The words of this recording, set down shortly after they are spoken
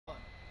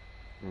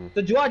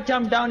So Jua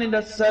jumped down in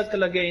the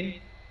circle again.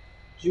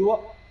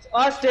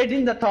 I stayed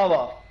in the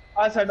tower.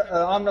 I said,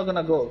 I'm not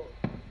gonna go.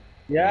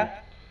 Yeah?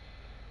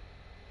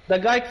 The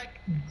guy,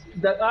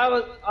 I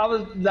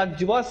was like,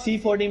 Jua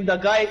C4'd him. The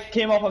guy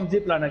came off from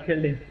zipline and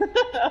killed him.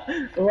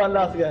 One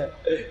last guy.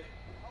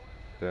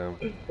 Damn.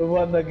 We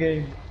won the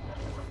game.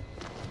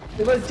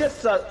 It was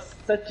just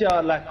such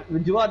a, like,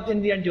 Jua,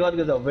 in the end, Jua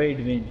was a way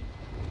to win.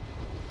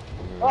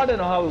 I don't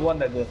know how we won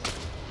that game.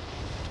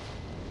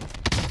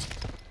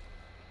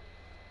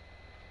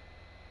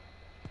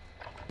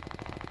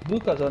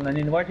 Lucas on and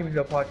invite him to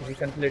the party. We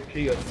can play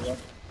trio if you want.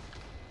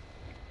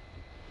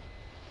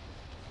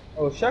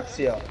 Oh,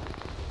 Shaxia.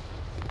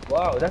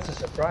 Wow, that's a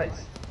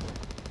surprise.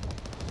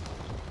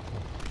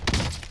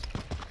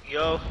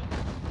 Yo.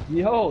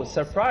 Yo,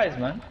 surprise,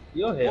 man.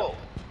 You're here. Whoa.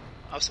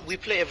 We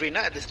play every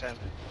night at this time.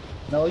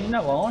 No, you're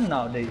never on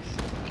nowadays.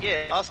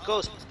 Yeah, ask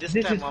Ghost. This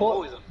time I'm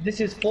always on. This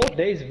is 4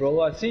 days,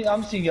 bro.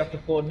 I'm seeing you after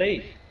 4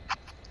 days.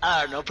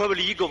 I don't know.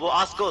 Probably you go. But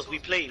ask Ghost. We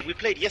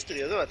played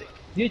yesterday as well, I think.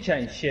 You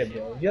changed shit,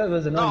 bro. You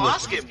was No,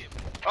 ask him.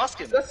 Ask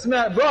him. That's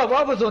man, bro.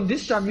 I was on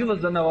this time. You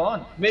was never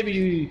on. Maybe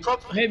you.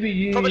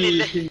 Probably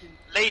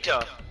later.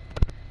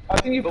 I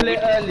think you played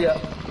earlier.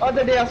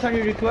 Other day I sent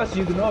you request.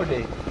 You ignored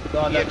it.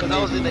 So yeah, because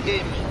I was in the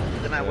game.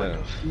 Then I went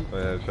off. Oh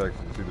yeah, Shax,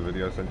 you see the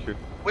video I sent you?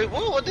 Wait,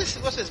 what's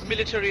this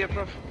military,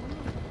 bro?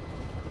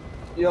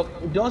 Yo,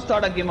 don't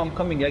start a game. I'm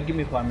coming. Yeah, give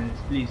me 5 minutes,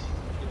 please.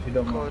 If you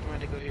don't mind. Code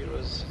Medical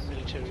Heroes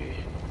Military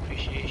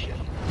Appreciation.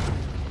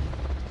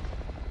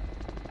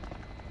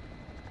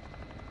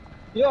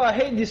 Yo, I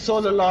hate this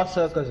solar law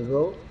circus,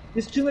 bro.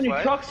 There's too many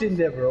trucks in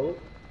there, bro.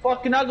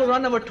 Fucking I go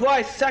run over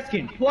twice.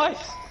 Second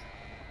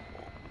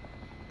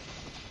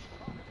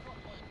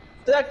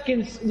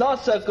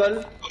last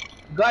circle,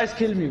 guys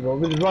kill me, bro.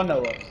 With run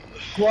over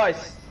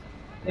twice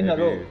in a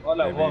row.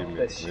 All I want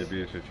this shit. Maybe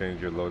you should change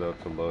your loadout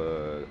to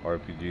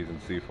RPGs and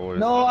C4s.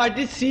 No, I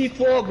did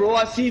C4, bro.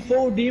 I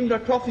C4 deemed the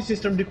trophy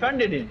system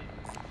depended in.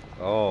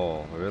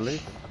 Oh, really?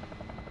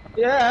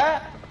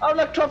 Yeah. I'm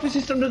like, trophy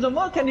system doesn't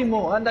work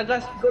anymore, and the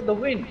guys got the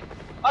win.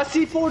 I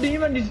C4'd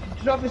him and his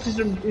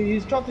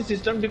trophy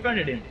system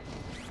depended him.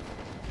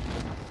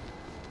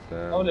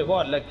 Damn. Only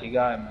what lucky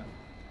guy, man.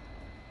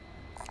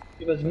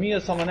 If it was me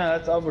or someone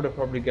else, I would have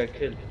probably got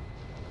killed.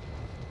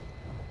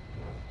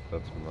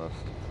 That's must.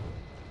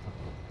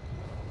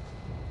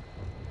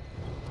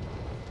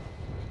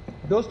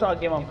 Don't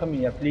start game, I'm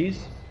coming here, please.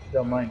 If you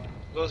don't mind.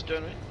 Ghost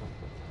join me?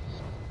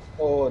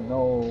 Oh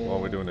no. Are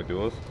we doing the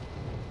duels?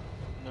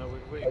 No,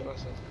 we're waiting for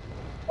us.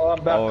 Oh,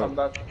 I'm back, Oh. I'm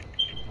back.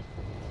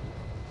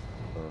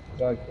 Oh.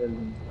 God killed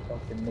me,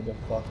 fucking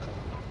motherfucker.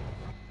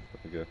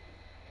 Okay.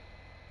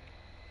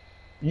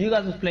 You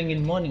guys was playing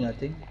in morning, I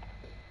think.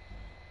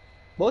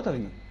 Both of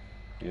you?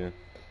 Yeah.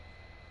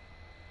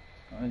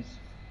 Nice.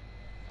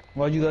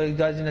 Were you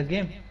guys in the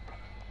game?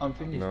 I'm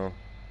finished. No.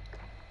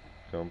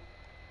 Come.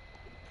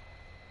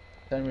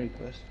 Send me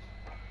request.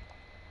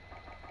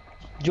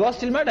 Joa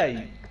still mad at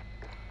you?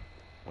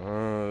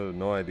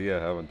 No idea.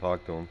 I haven't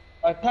talked to him.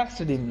 I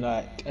texted him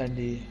like, and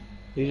he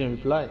didn't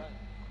reply.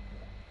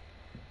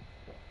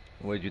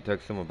 What did you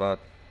text him about?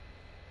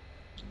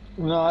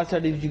 No, I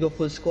said if you go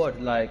full squad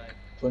like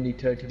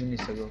 20-30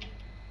 minutes ago.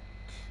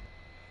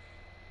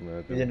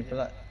 No, He didn't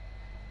reply.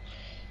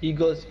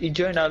 He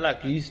joined out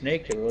like, he's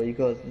naked, bro. He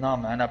goes, nah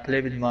man, I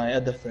play with my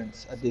other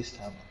friends at this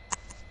time.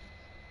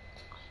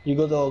 He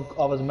goes, oh,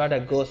 I was mad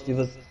at Ghost. It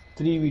was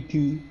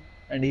 3v2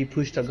 and he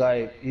pushed a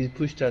guy. He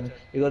pushed and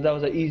he goes, that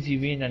was an easy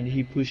win and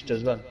he pushed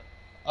as well.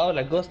 I was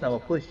like, Ghost never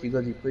pushed. He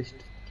goes, he pushed.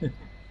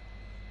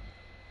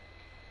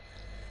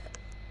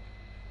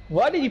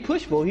 Why did he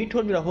push, bro? He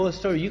told me the whole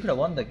story. You could have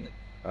won the game.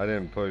 I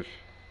didn't push.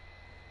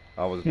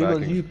 I was He goes,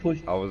 backing. you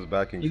pushed. I was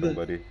backing He goes-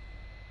 somebody.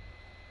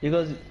 He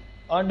goes,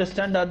 I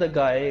understand the other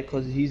guy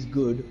because he's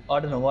good. I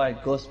don't know why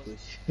Ghost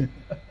push.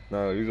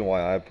 No, the reason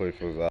why I pushed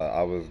was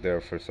I was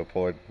there for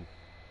support.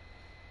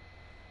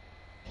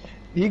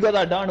 He got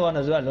that down one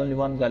as well. Only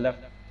one guy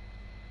left.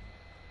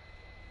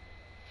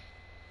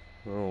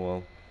 Oh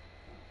well.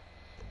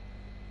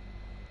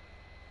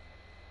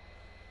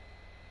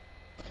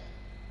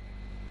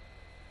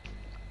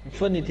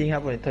 Funny thing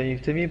happened.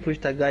 To me,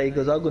 pushed that guy. He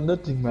goes, I got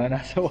nothing, man.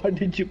 I said, why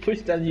did you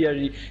push that here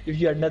if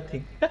you had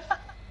nothing?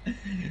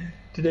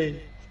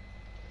 Today.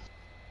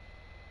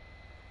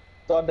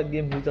 Thought the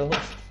game with the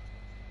host.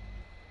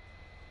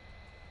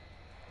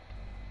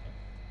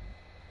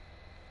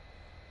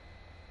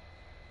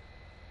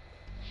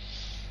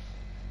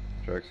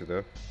 Tracks it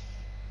there.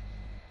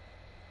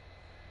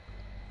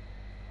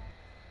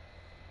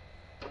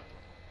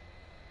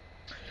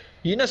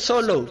 You know,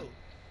 solo.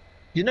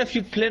 You know, if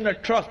you play in a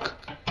truck,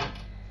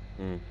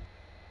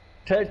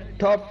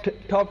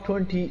 top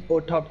 20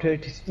 or top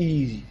 30 is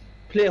easy.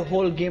 Play a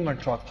whole game on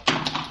truck.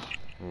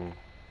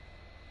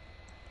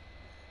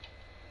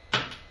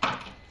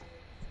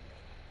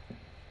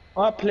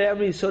 I play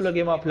every solo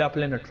game I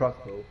play in a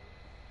truck, bro.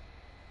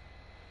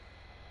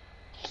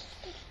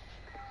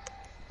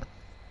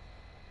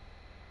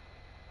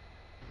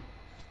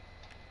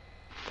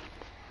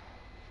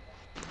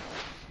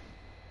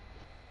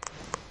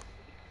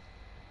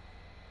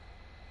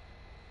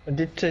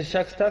 Did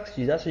Shaq's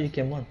taxi? That's why you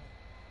came on.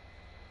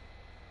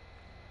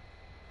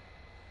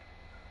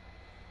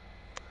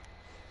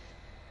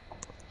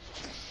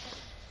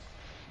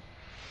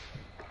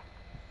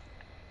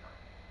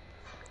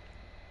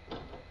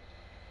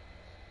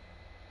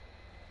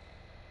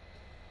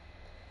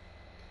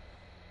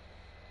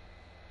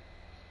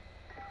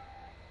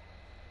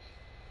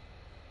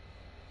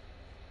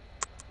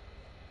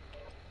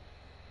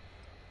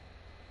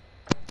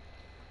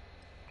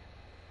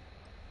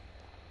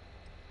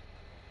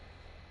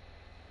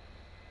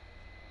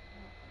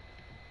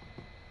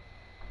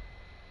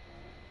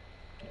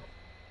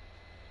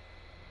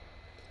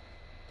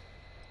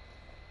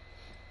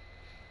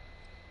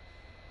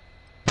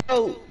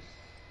 Oh!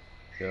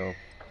 Yo.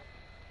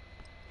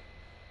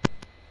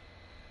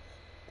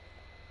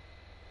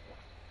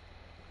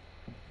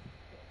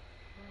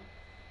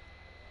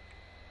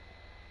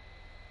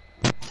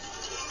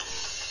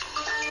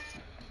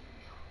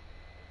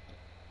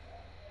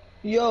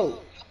 Yo!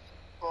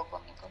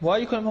 Why are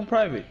you calling on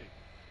private?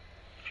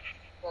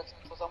 That's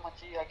because I'm a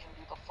G, I can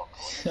do the fuck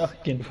out.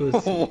 Fucking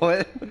pussy.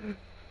 What?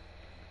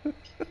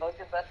 How's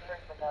your best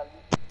friend,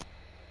 Benali?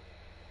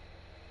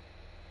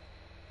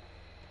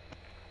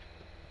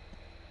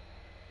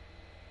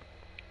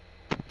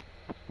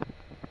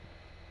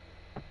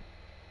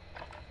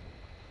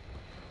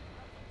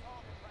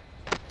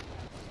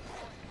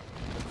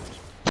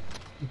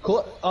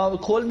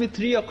 Call me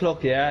 3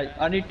 o'clock, yeah.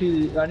 I need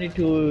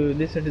to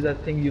listen to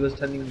that thing you was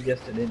telling me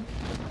yesterday.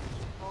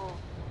 Oh,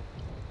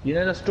 You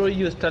know the story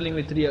you was telling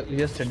me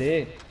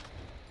yesterday?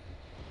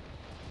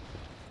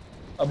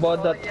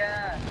 About that.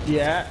 yeah.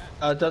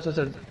 Yeah, that's what I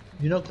said.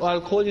 You know, I'll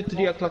call you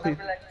 3 o'clock. I'll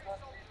be like,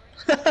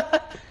 "Go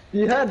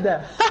You heard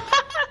that?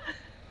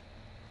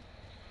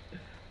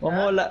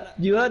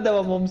 You heard that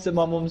what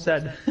my mom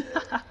said.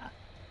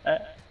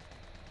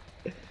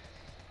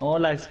 All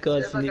like see,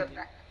 skirts. there's like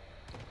a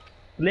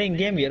Playing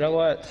game here or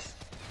what?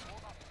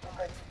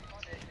 every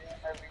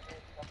day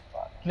some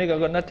fuck. Nigga, I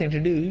got nothing to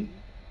do.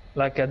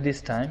 Like at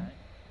this time.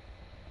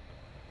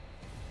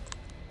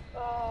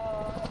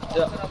 Oh,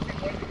 Yeah. I'm gonna be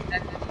working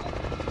next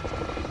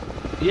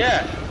month.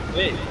 Yeah,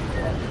 wait.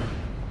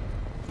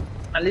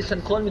 And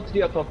listen, call me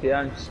 3 o'clock,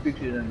 yeah, and speak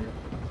to you then.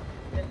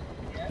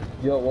 Yeah?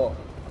 Yo, what?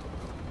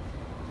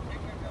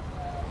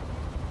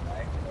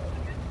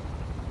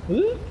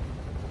 Huh?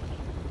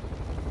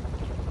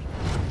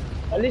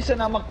 Listen,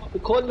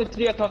 call me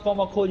 3 o'clock,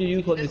 I'ma call you,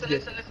 you call me 3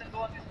 o'clock. Listen, go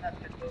on this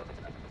Snapchat, go on this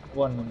Snapchat.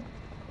 1 minute.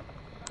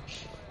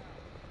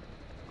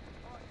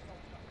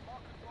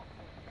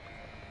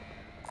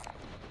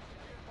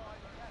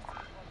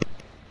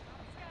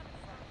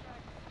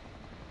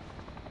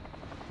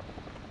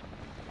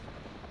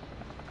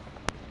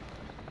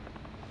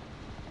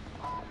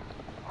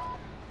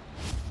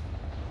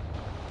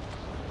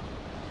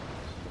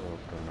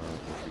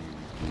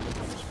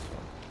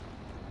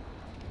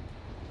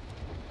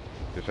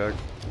 Good check.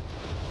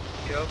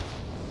 Yo.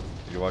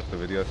 You watched the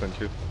video I sent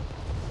you?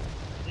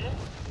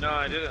 No,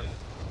 I didn't.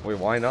 Wait,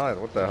 why not?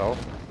 What the hell?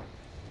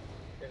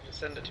 You have to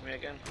send it to me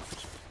again.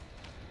 This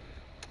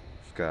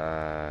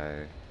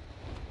guy.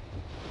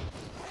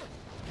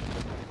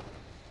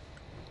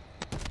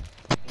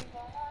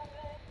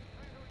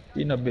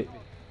 In a bit.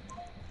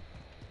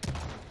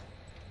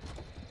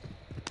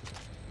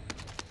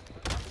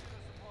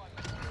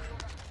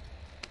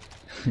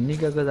 Nigga,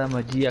 because I'm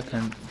a G, I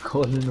can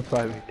call in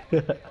private.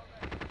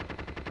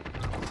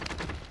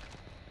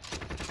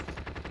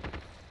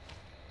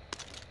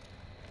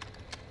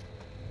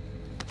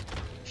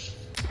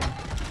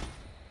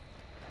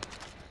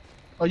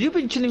 Oh, you've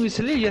been chilling with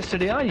Salih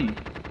yesterday, are you?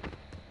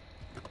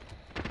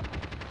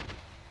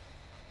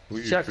 Who are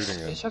you Shucks.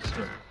 shooting at? Shucks,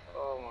 bro.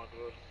 Oh my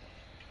god.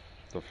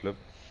 The flip?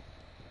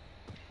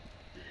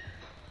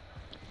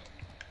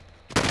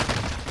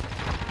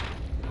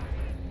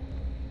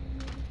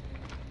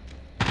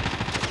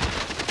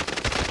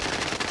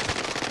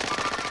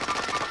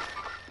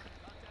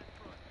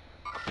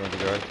 Another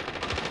guy?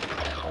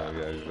 Oh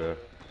yeah, he's there.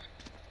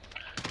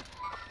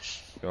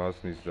 Joss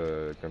needs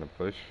to gonna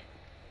push.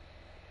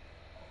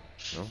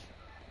 No?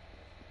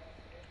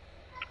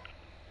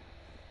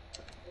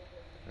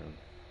 Yeah.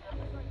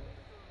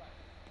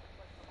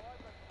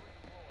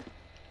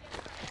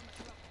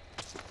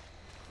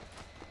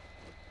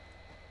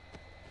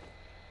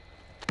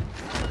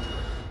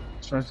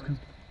 Let's go.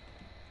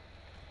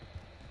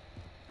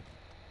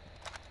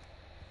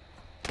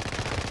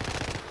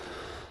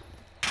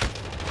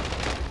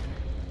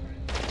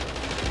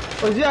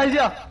 Oh, he's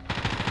here.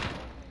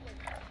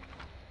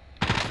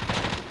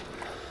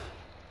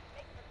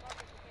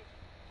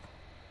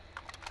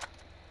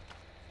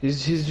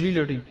 He's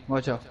reloading.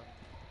 Watch out.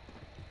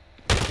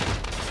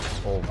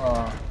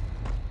 Oh.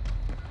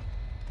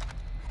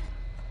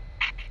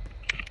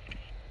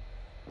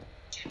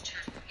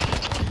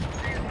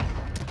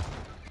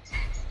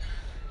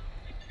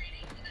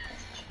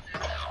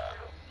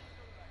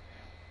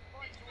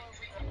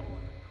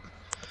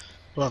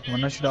 Fuck,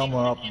 man, I should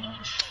armor up, man.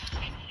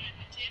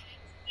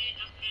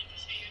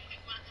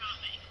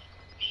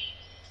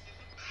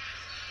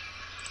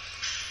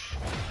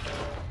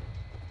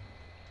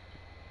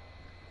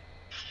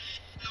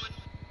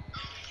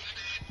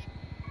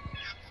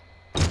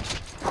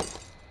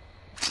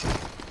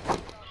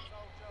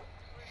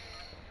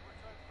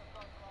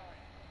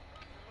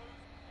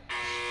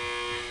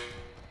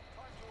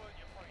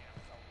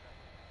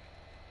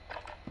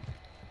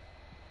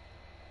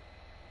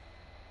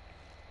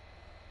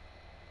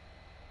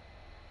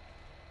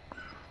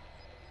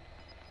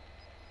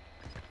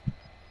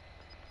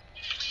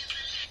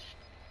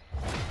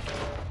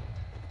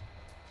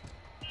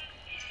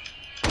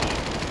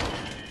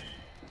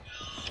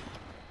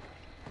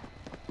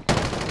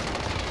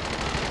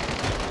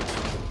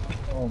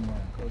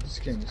 This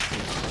game is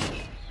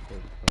cool.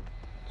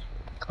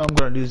 I'm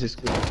gonna lose this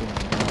game.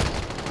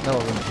 No,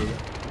 I'm gonna do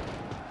it.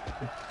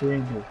 It's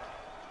dangerous.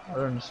 I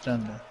don't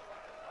understand that.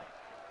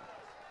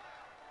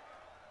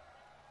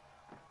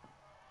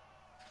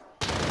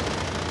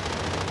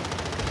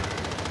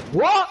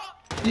 What?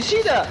 You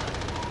see that?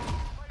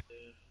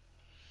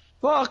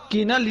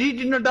 Fucking hell, he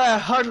did not die.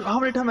 How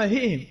many times I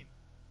hit him?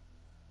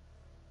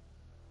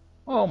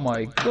 Oh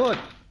my god. What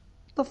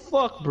the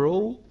fuck,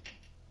 bro?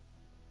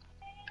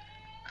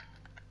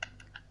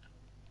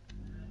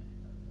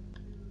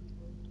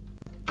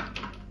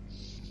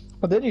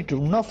 Oh, they need to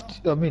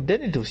they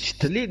need to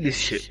delete this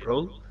shit,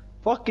 bro.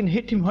 Fucking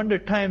hit him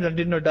 100 times and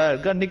did not die.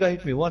 God, nigga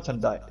hit me once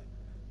and died.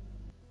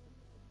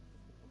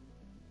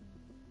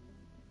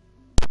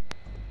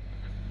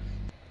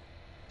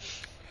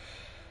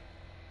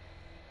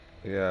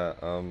 Yeah,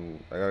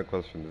 I got a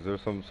question. Is there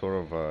some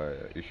sort of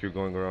issue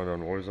going around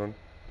on Warzone?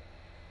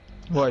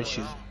 Why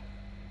shoot?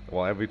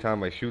 Well, every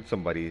time I shoot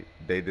somebody,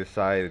 they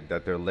decide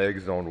that their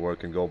legs don't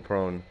work and go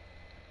prone.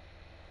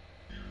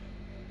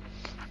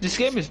 This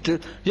game is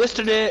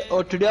yesterday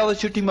or today I was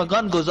shooting, my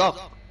gun goes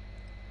up.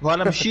 While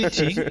I'm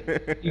shooting,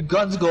 your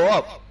guns go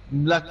up.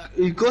 Like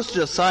it goes to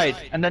the side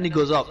and then it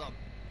goes up.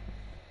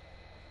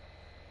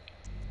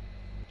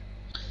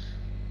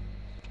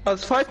 I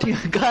was fighting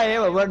a guy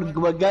and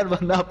my gun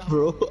went up,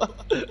 bro.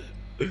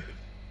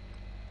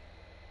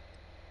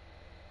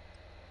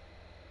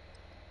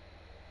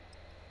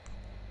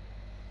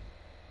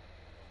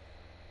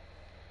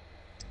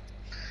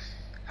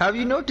 Have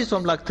you noticed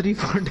from like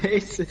 3-4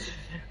 days,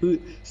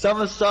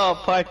 someone saw a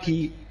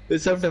party,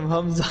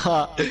 sometimes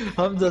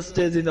Hamza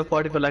stays in the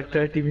party for like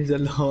 30 minutes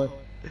alone.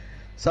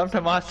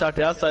 Sometimes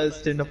I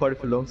stay in the party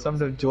for long,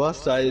 sometimes Joa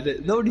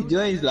started, nobody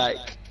joins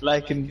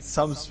like in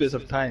some space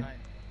of time.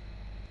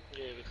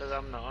 Yeah, because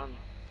I'm not on.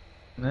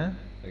 Yeah?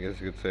 I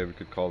guess you could say we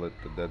could call it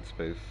the dead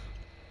space.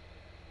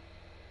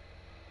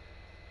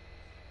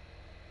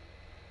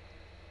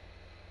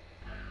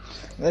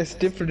 It's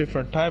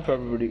different time for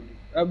everybody.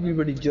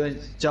 Everybody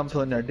jumps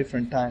on at a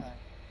different time.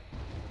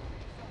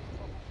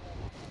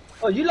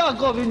 Oh, you lot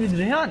go in with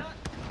Rehan.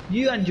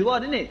 You and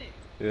Jawad, innit?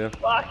 Yeah.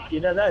 Fuck,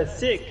 that is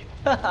sick.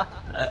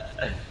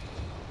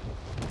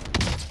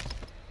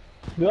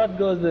 Jawad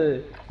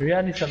goes,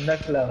 Rehan is some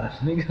next level.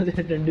 Niggas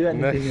didn't do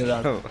anything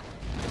around.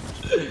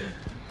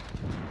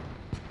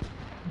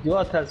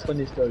 Jawad has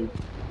funny story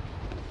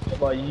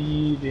about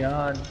you,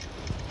 Rehan.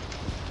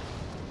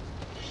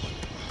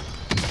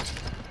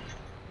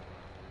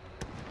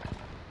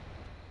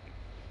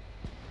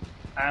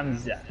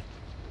 Hamza.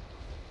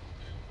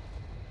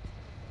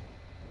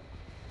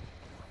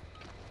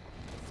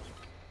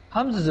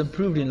 Hamza's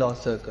improved in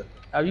Lost Circle.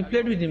 Have you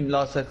played with him in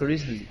Lost Circle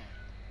recently?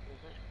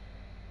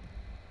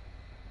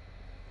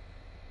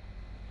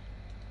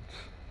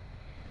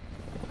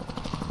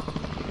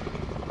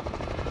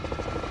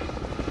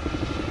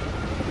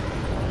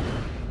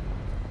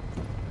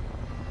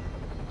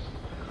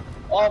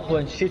 I'm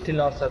going shit in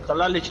Lost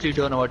Circle. I literally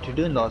don't know what to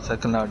do in Lost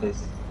Circle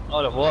nowadays.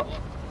 All of what?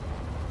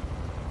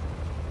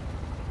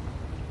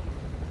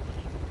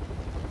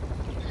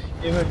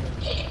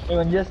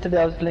 Even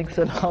yesterday I was playing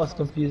so I was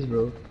confused,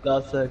 bro.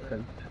 Last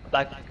circle.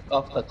 Like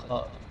off the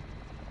car.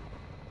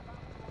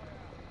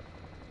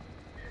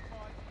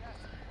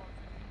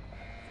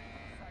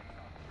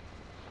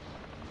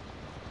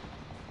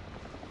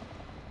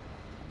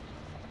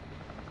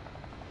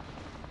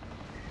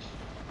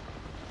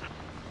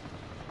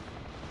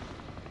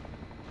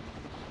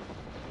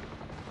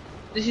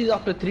 This is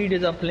after 3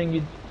 days of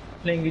playing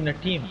in a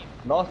team.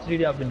 Last 3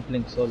 days I've been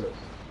playing solos.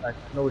 Like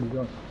nobody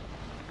knows.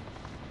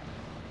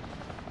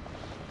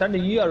 Sunday,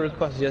 you are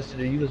request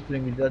yesterday. You was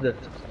playing with the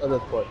other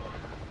squad.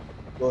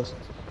 Ghost.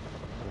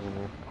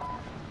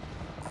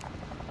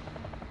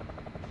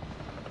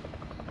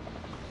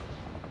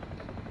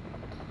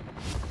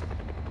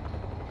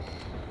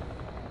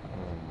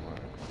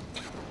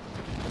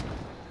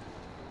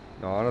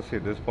 No, honestly,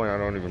 at this point, I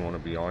don't even want to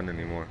be on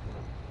anymore.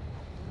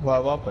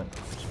 What happened?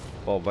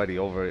 Well, buddy,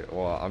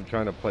 I'm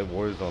trying to play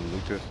Warzone.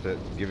 Lucas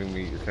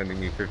sending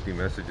me 50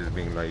 messages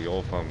being like,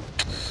 yo, fam,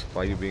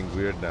 why you being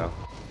weird now?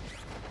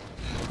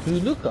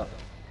 Who's Luca?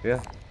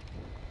 Yeah.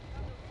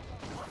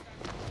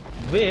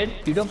 Weird?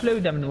 You don't play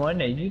with them anymore,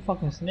 no? You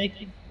fucking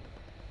snaky.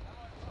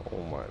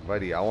 Oh my,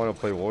 buddy, I want to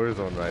play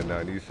Warzone right now,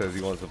 and he says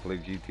he wants to play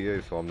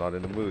GTA, so I'm not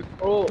in the mood.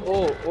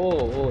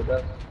 Oh,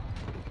 that's...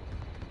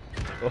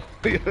 Oh,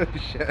 yeah,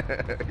 shit.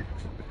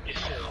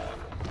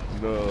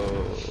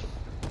 No.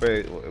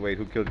 Wait,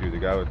 who killed you? The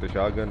guy with the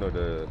shotgun or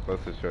the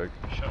cluster strike?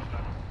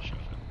 Shotgun.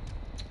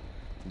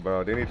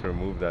 Bro, they need to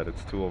remove that.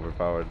 It's too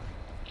overpowered.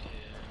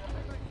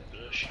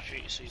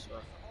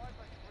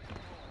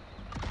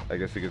 I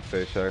guess you could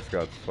say Shax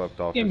got swept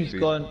off his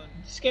feet.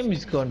 This game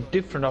is gone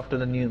different after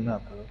the new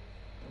map, bro.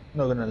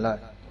 Not gonna lie.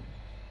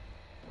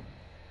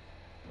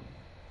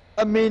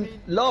 I mean,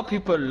 a lot of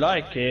people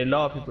like it, a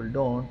lot of people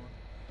don't.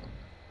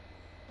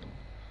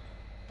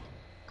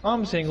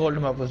 I'm saying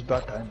old map was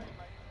better.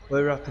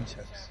 We're rocking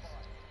checks.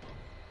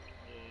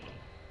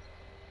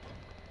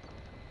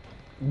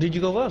 Did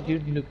you go work? You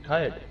look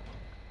tired.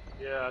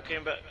 Yeah, I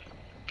came back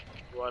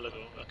a while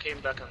ago. I came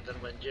back and then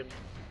went gym.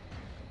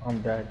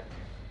 I'm dead.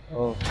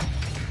 Oh,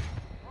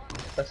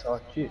 that's our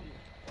shit.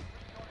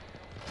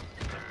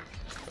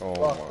 Oh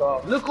Fuck my.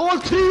 off. Look, all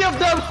three of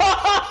them!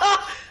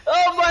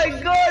 Oh my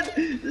god!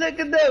 Look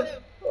at them!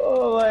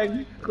 Oh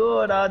my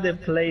god, how they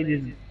play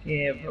this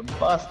game,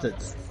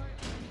 bastards.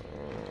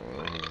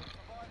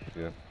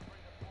 Yeah.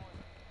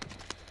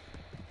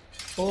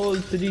 All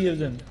three of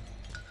them.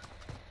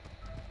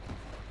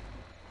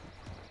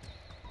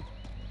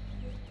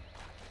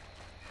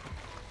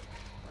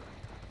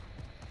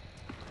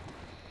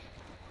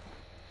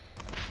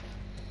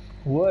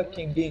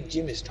 Working being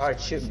gym is hard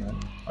shit, man.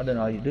 I don't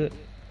know how you do it.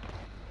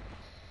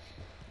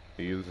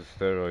 He uses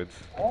steroids.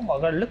 Oh my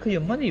god, look at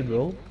your money,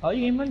 bro. How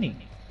you get money?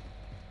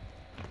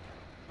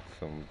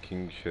 Some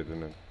king shit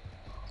in it.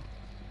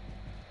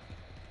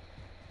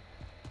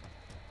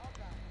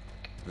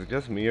 Is it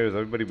just me or is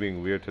everybody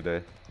being weird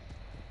today?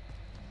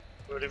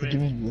 What do you What do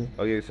you mean? mean,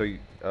 bro? Okay, so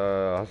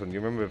Hassan,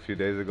 you remember a few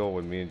days ago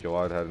when me and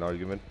Jawad had an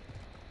argument?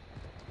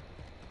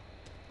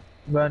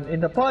 When in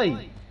the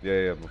pie?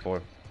 Yeah,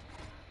 before.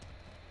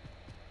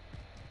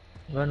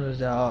 When was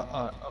that?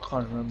 I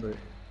can't remember.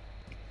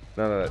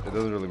 No, it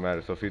doesn't really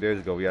matter. So a few days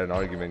ago we had an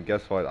argument.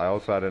 Guess what? I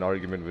also had an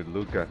argument with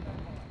Luca.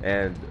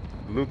 And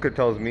Luca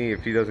tells me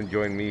if he doesn't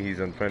join me, he's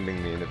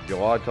unfriending me. And if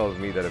Jawad tells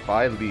me that if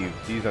I leave,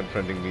 he's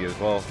unfriending me as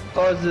well.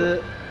 Cause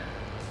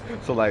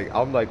So like,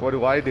 I'm like, what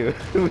do I do?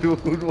 What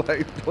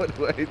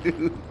do I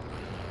do?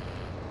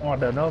 I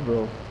don't know,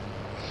 bro.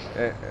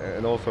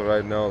 And also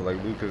right now,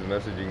 like Luca's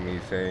messaging me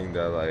saying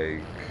that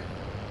like,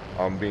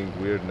 I'm being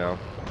weird now.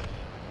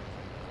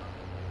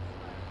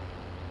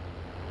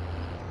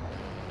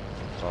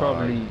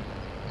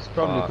 It's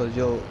probably because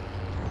yo.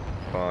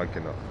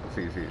 Fucking up.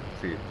 See.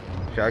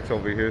 Shaq's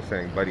over here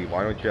saying, buddy,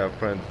 why don't you have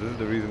friends? This is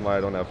the reason why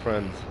I don't have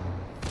friends.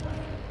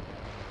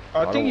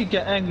 I think you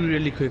get angry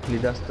really quickly.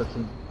 That's the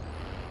thing.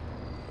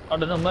 I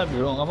don't know. Might be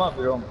wrong. I might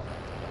be wrong.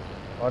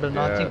 I don't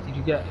know. Yeah. I think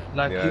you get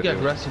you get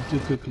aggressive too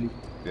quickly.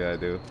 Yeah, I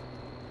do.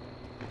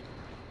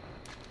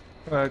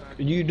 Like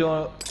you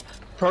don't.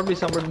 Probably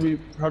someone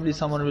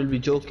will be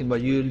joking,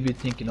 but you will be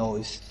thinking, oh,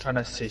 he's trying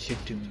to say shit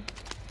to me.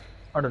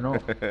 I don't know.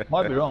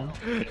 Might be wrong.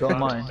 Don't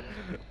mind.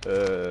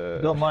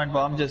 Don't mind,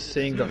 but I'm just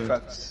saying the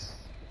facts.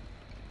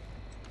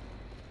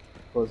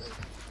 Cause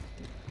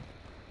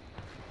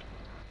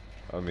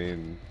I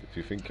mean, if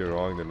you think you're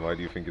wrong, then why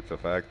do you think it's a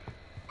fact?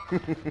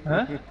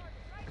 huh?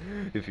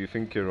 If you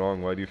think you're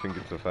wrong, why do you think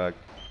it's a fact?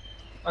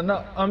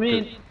 No, I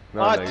mean,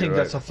 No, I no, think you're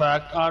that's right. a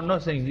fact. I'm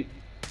not saying.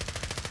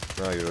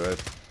 No, you're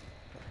right.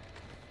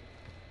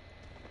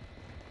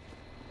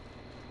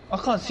 I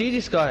can't see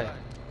this guy,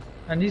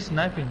 and he's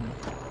sniping me.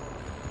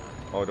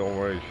 Oh, don't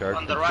worry, Shaq.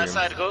 On the can right see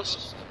him. side,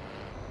 Ghost.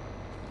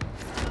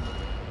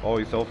 Oh,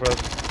 he's self-res.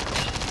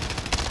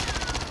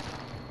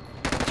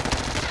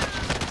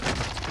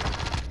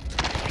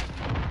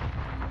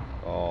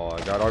 Oh,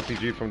 I got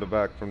RPG from the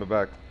back.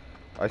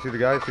 I see the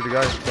guy,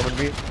 coming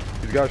to me.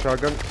 He's got a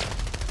shotgun.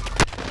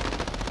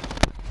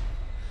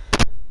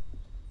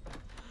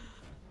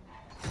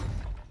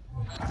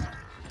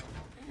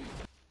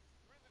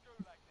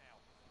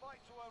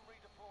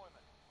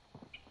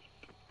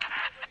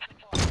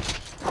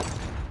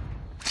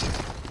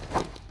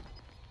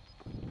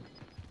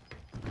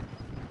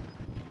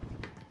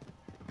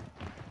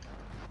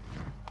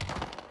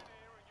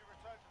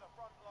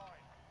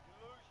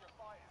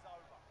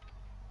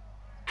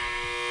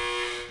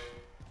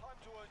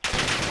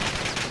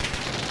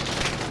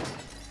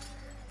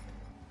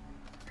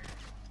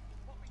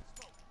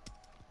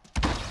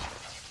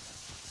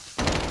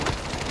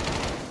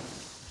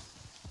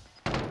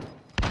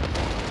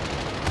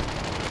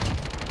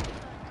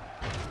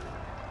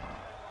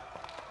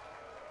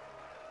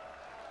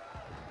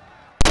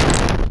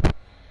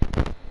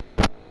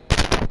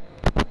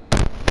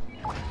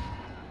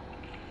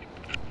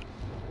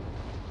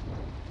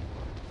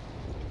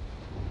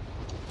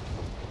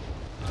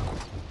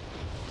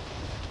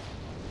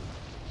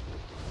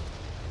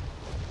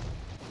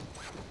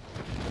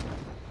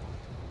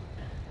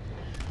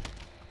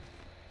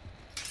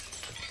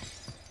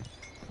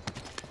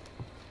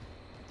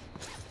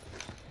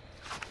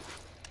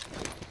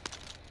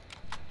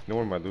 You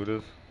know where my loot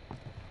is?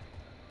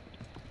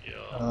 Yeah,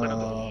 I'm gonna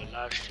go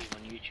live stream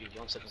on YouTube.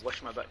 1 second,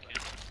 watch my back.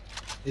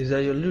 Yeah. Is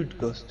that your loot,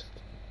 Ghost?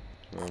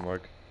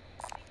 Mark.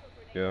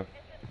 Yeah,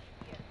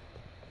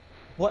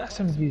 What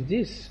SMG is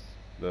this?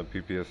 the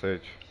PPSH.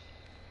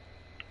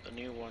 The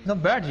new one.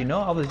 Not bad, you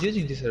know. I was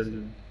using this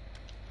earlier.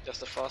 That's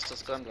the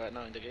fastest gun right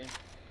now in the game.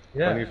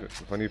 Yeah.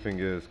 Funny thing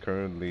is,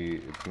 currently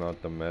it's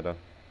not the meta.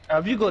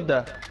 Have you got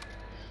that?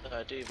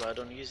 I do, but I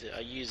don't use it.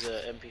 I use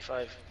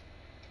MP5.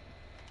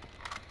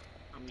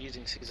 I'm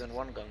using Season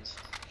 1 guns.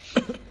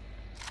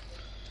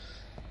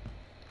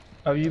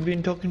 Have you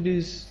been talking to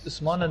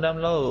Usman and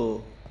Damla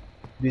or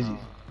busy?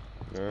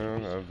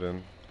 Yeah, I've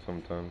been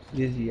sometimes.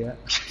 Busy, yeah.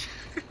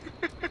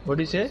 What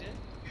do you say?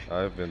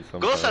 I've been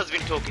sometimes. Ghost has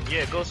been talking,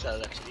 yeah, Ghost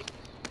has actually.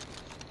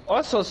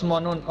 I saw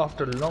Usman on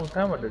after a long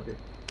time other day.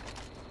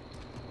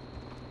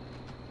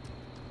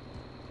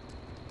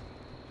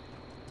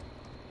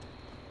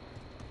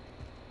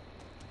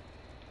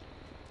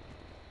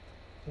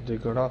 They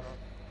got off.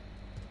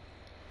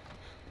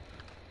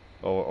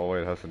 Oh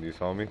wait, Hassan, you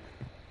saw me?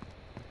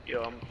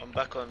 Yo, I'm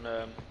back on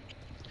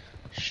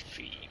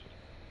stream.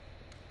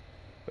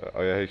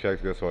 Oh yeah, hey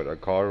Shax, guess what? A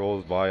car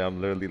rolls by, I'm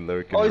literally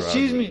lurking Oh, around.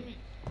 excuse me.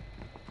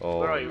 Oh.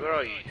 Where are you? Where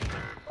are you?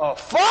 Oh,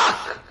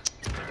 fuck!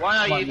 Why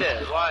are you My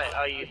there? Why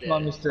are you My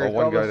there? mistake. Oh,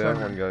 one I guy was there,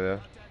 trying- one guy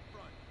there.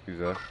 He's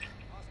there.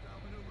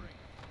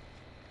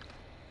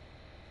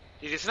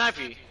 Did he snipe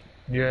you?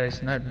 Yeah,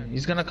 he's not.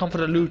 He's gonna come for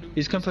the loot.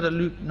 He's coming for the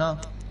loot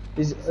now.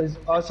 He's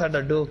outside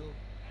the door.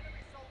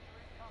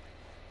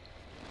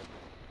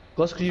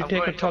 Ghost, could you I'm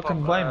take a going truck top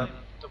and of, buy me?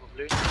 top of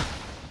blue.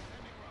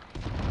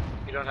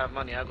 You don't have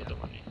money, I got the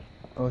money.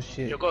 Oh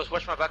shit. Yo, Ghost,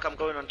 watch my back, I'm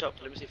going on top.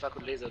 Let me see if I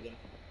could laser them.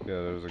 Yeah,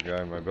 there's a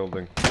guy in my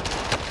building.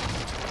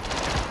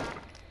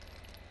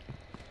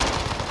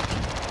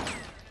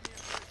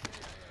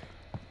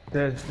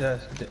 There's the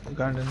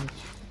guy underneath.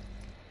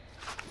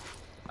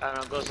 I don't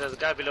know, Ghost, there's a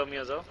guy below me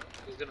as well.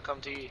 He's gonna come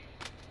to you.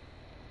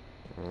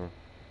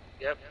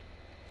 Yep.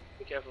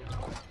 Be careful.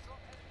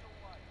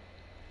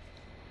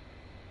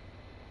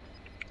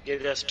 Yeah,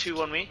 there's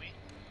two on me.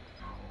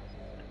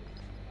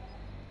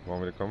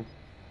 Want me to come?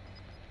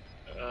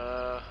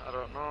 I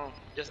don't know.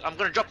 Just, I'm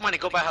gonna drop money,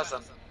 go by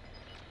Hassan.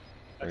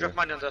 I drop Okay.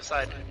 money on the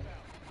side.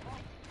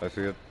 I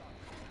see it.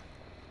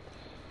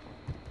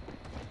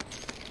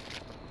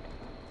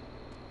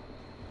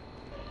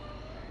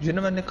 You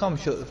know when they come,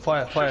 shoot,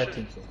 fire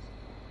things.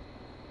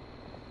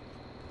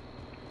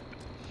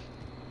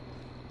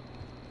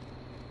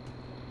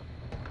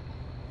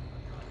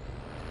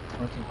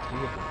 I think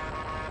three of them.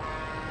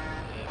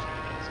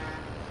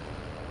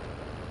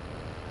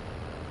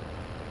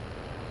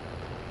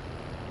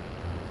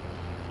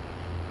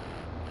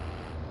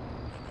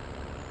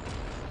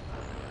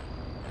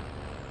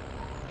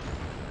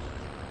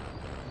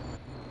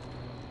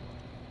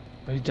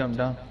 He jumped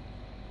down.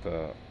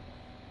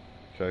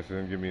 Shax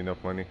didn't give me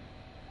enough money.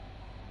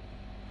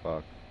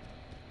 Fuck.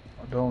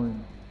 I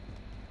don't.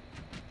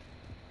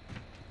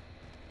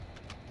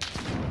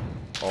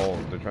 Oh,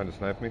 they're trying to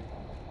snipe me?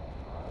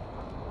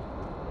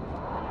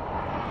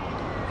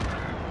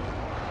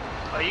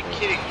 Are you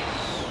kidding me?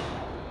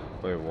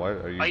 Wait, what?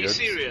 Are you Are you good?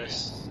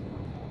 serious?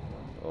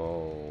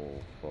 Oh,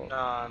 fuck.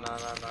 No.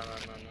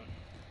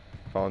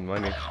 Found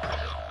money.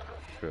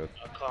 Shit.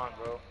 I can't,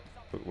 bro.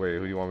 Wait,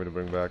 who do you want me to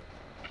bring back?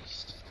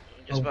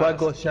 Oh, Just buy buy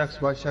Ghost Shacks,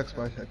 buy Shacks.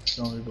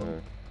 Don't worry about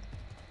it.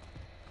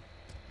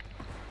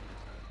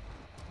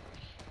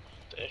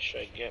 That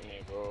shit get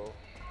me, bro.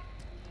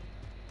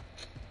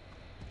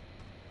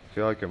 I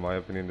feel like, in my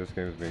opinion, this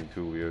game is being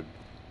too weird.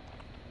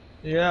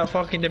 Yeah,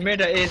 fucking, they made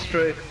the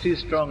airstrike too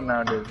strong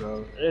nowadays,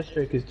 bro.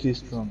 Airstrike is too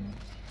strong.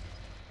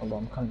 Hold on,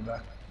 I'm coming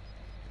back.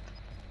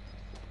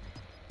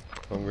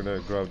 I'm gonna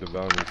grab the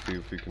bounty and see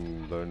if we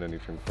can learn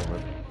anything from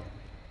it.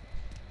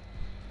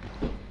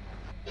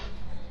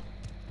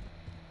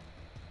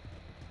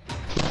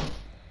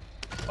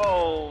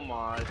 Oh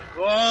my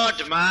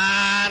god,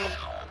 man!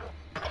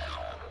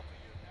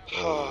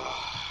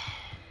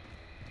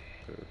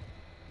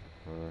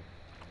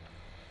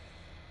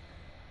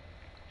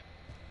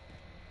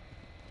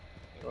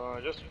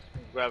 Bro, just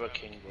grab a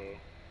king,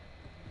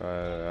 bro.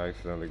 I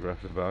accidentally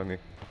grabbed the bounty.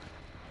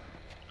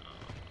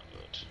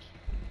 Good.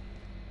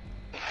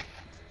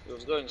 It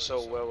was going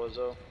so well as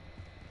well.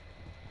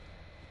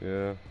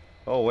 Yeah.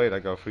 Oh wait, I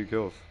got 3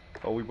 kills.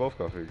 Oh, we both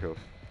got 3 kills.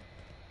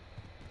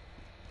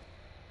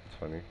 It's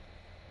funny.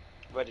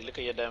 Buddy, look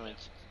at your damage.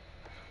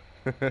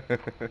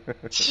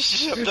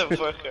 Shut the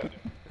fuck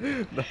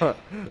up.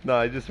 No,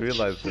 I just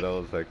realized that. I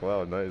was like,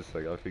 wow, nice,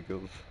 I got 3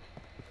 kills.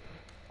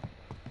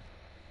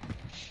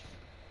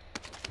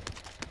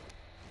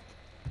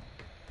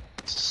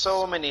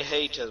 So many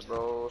haters,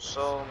 bro.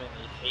 So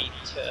many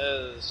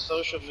haters.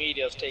 Social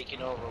media's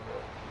taking over,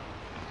 bro.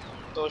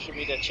 Social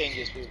media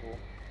changes people.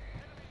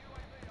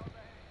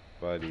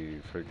 Buddy,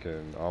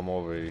 freaking, I'm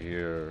over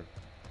here.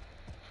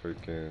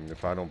 Freaking,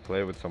 if I don't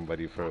play with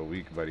somebody for a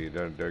week, buddy,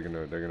 they're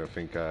gonna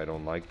think I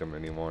don't like them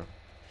anymore.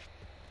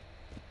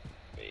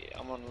 Hey,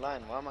 I'm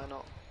online. Why am I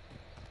not?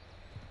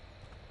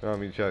 No, I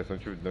mean, Chaz,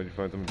 don't you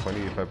find something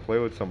funny? If I play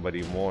with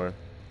somebody more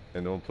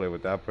and don't play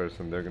with that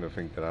person, they're gonna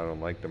think that I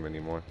don't like them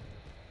anymore.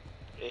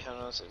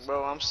 806.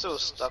 Bro, I'm still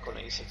stuck on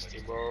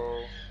 860,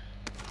 bro.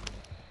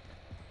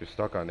 You're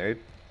stuck on 8?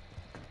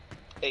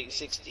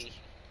 860.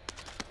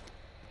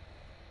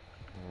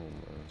 Oh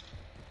man.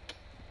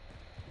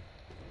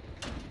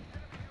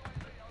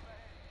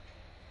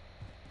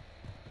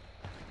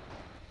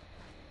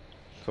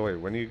 So wait,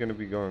 when are you gonna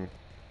be going?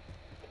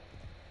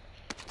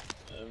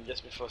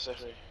 Just before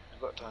Sefri.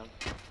 I've got time.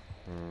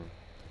 Oh man.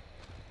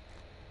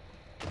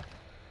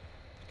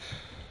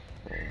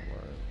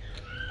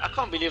 I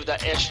can't believe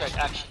that airstrike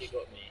actually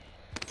got me.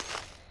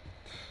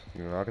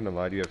 You're not gonna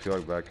lie to you, I feel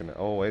like backing out.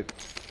 Oh wait.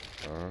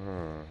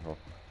 Oh.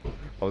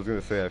 I was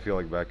gonna say I feel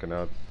like backing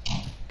out.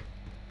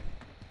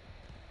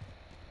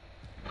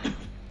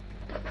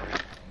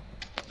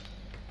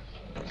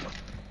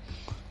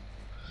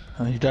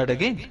 You died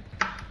again?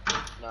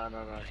 No,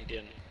 he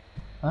didn't.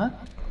 Huh?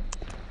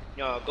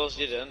 No, Ghost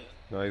didn't.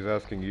 No, he's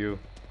asking you.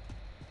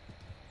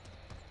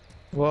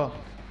 What?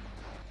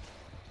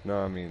 No,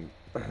 I mean,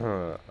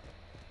 yeah,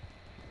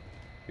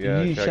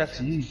 You, Shax,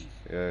 Shax, you.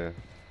 yeah,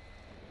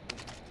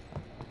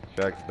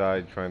 Shax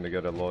died trying to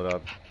get a load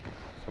up.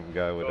 Some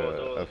guy with Bro, a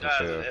those guys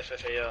FFAR. with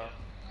FFAR.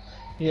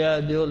 Yeah,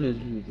 they always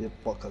do their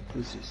fucker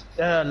pussies.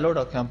 Yeah, a lot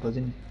of campers,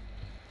 innit?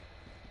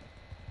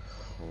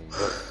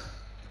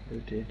 They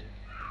did.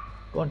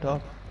 Go on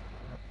top.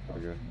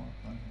 Okay.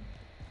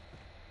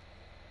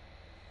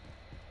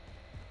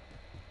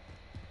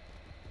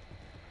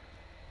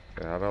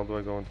 Okay, how the hell do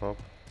I go on top?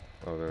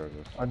 Oh, there it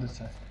is. Other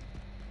side.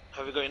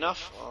 Have we got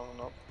enough? Oh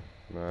no.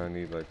 No, I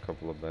need like a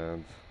couple of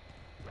bands.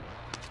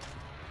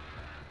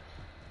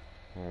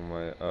 Oh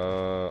my,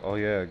 oh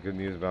yeah, good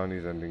news,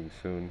 bounty's ending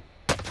soon.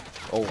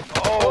 Oh!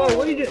 Oh,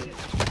 what are you doing?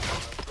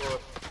 God.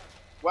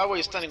 Why were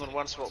you standing on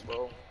one spot,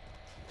 bro?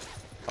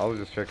 I was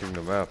just checking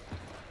the map.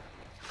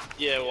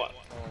 Yeah, what?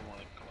 Oh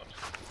my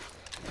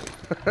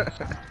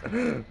god.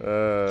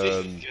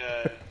 This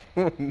guy.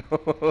 Oh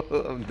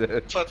no, I'm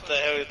dead. What the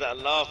hell is that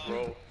laugh,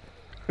 bro?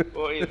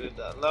 What is it,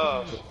 that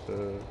laugh?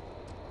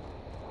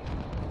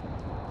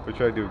 What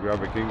should I do,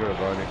 grab a king or a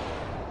bounty?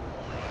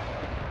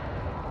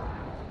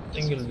 I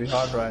think it'll be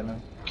hard right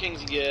now.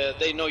 Kings, yeah,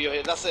 they know you're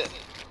here, that's it.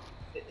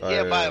 Oh,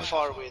 Here yeah, by yeah. and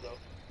far away though.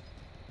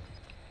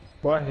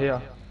 What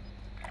here?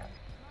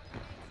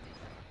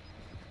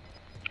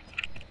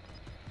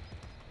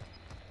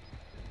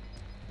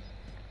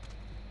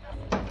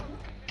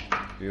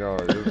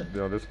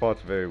 This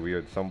spot's very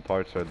weird. Some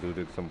parts are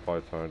looted, some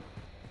parts aren't.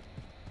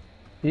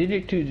 You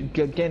need to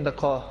get in the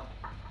car.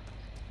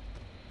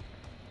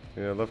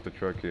 Yeah, I left the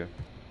truck here.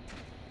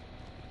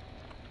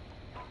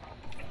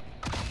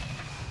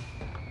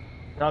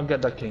 Now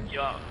get the king.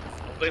 Yeah,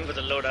 I'm going for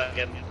the loader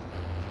again.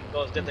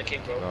 Go, get the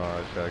king, bro.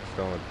 No, Shax,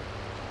 don't.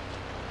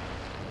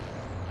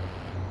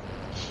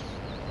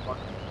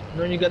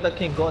 When you get the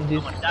king, go on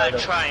this I'm side.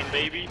 trying,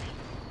 baby.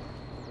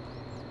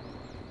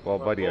 Well,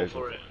 buddy, Go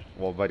for it.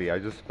 I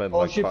just spent Oh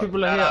like shit,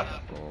 people are here.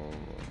 Oh.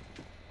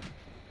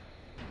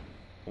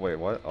 Wait,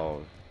 what?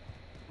 Oh.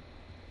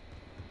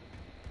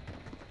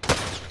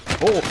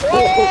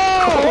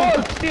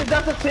 Oh, shit,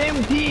 that's the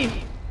same team.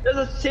 That's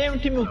the same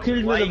team who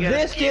killed Why me. you They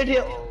gotta stayed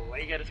here. Why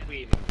you gotta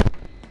scream?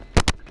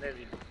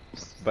 Maybe.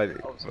 Buddy,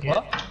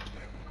 What?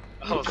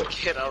 I was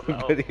scared, I was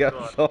like, buddy, oh I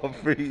god. saw a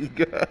free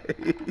guy.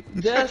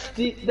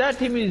 That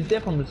team is there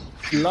from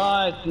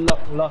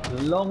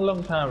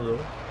long time, bro.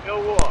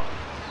 Yo, what?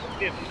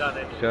 Get done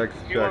it. Shax,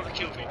 You want to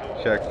kill me,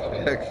 dude.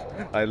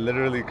 Shax. I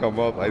literally come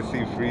up, I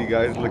see free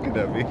guys looking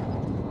at me.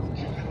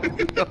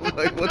 I'm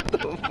like, what the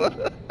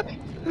fuck?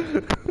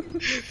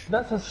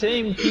 That's the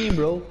same team,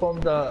 bro,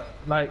 from the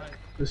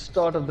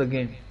start of the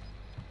game.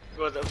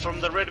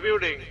 From the red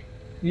building.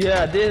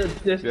 Yeah, they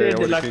stayed yeah,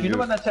 there. Like, what you know you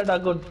when I said I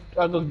got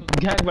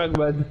gangbang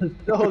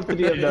by all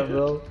three of them,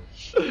 bro.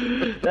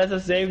 That's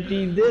the same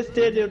team. They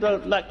stayed there,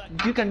 bro. Like,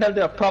 you can tell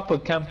they're proper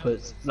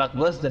campers, like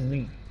worse than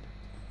me.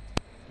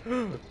 I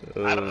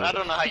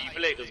don't know how you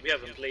play because we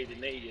haven't played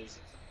in ages.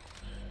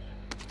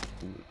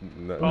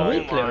 No, Oh, we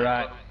my play,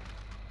 right?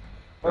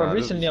 God. Or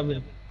recently I've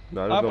been.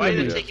 No, I there's no Why are played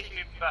you it. yet. taking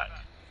me back?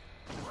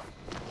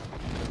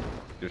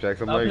 Yo,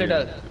 Shax, I'm I lagging. played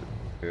that.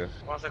 Yeah.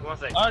 One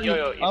sec. Are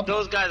Yo, you- if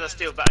those guys are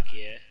still back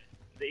here,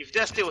 if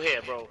they're still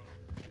here, bro,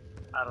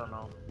 I don't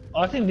know.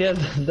 I think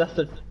that's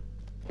the.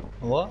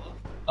 What?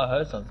 I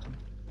heard something.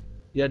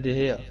 Yeah, they're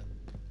here.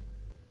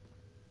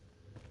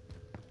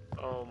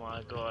 Oh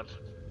my god.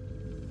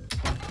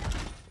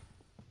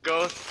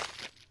 Ghost.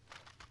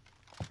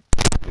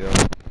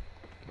 Yeah.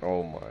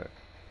 Oh my.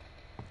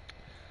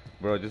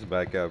 Bro, just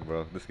back up,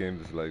 bro. This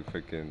game is like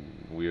freaking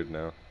weird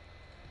now.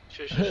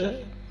 Sure.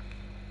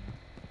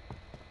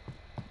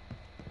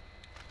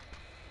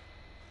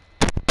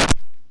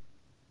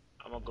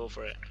 I'm gonna go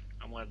for it.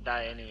 I'm gonna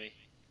die anyway.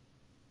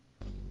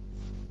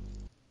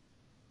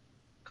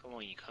 Come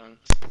on, you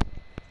cunts.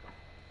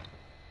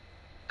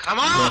 Come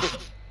on!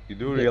 You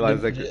do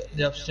realize that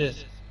They're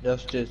upstairs. They're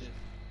upstairs.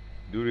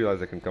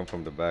 I can come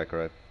from the back,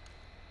 right?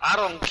 I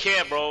don't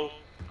care, bro.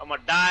 I'm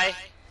gonna die.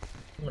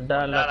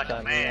 Die like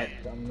a man.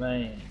 Like a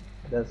man.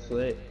 That's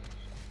it.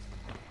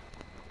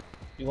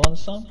 You want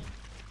some?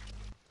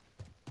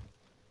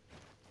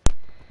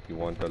 You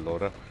want a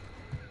Laura?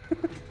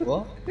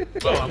 What?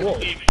 Bro, I'm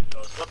leaving,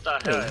 Ghost. What the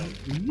hell?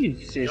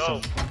 You say Yo,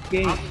 some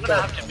gay I'm gonna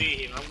stuff. have to meet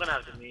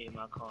him.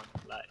 I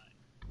can't. Like,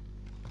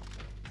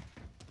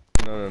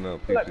 No.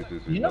 Please, Like,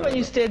 please. you know no, when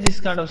you no. say this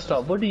kind of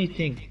stuff, what do you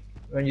think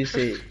when you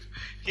say it?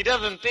 he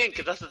doesn't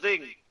think. That's the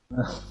thing.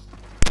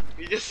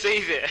 He just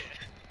says it.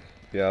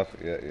 Yeah,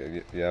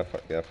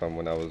 fam.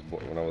 When I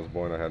was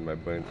born, I had my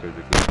brain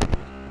surgery.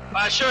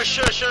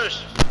 Sure.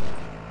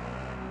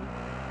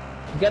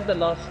 Get the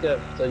last step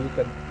so you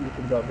can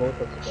buy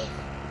both of them.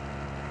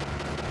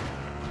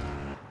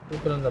 You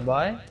put on the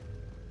buy.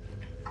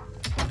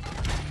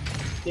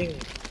 King.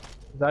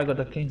 Guy got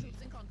the king.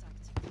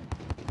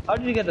 How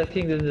did you get the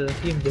king? This is a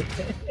team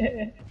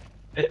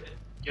there.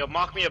 Yo,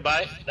 mark me a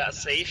buy.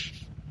 That's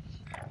safe.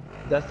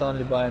 That's the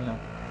only buy now.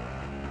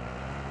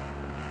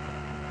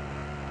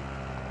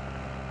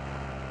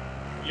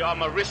 Yo, I'm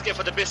gonna risk it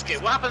for the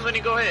biscuit. What happens when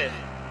you go here?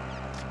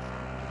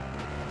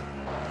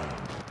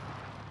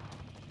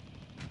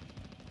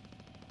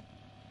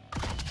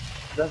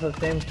 That's the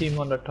same team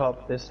on the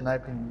top. They're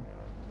sniping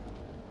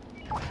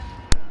me.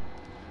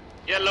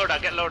 Get load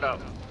out, get load out.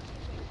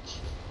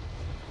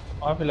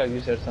 I feel like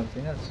you said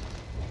something else.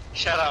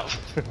 Shut up.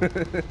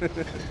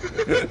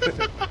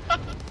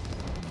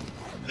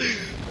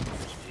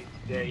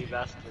 Yeah, you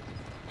bastard.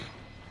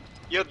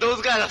 Yo,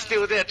 those guys are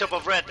still there, top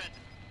of red.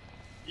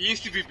 It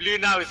used to be blue,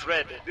 now it's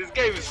red. This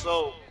game is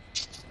so...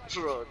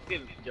 Bro,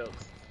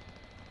 jokes.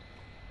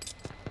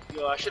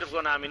 Yo, I should have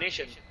gone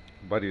ammunition.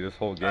 Buddy, this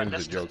whole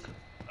game's a joke.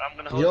 I'm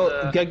gonna hold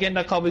Yo, get in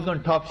the car, we're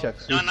going top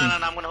shacks. No,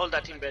 I'm gonna hold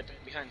that team bed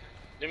behind.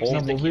 Let me see No,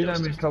 if the but we're kilos.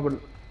 not in trouble.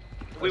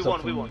 We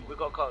won. We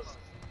got cars.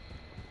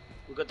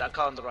 We got that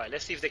car on the right.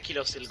 Let's see if the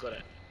kilo still got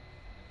it.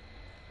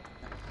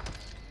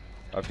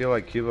 I feel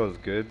like Kilo's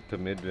good to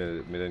mid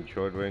and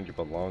short range,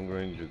 but long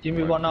range is... Give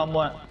me one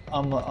armor.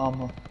 Come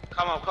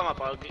up,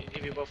 I'll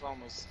give you both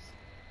armors.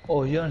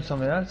 Oh, you're on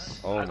somewhere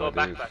else? Oh, I got a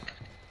my days. backpack.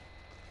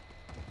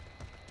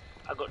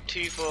 I got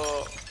 2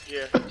 for,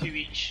 2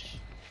 each.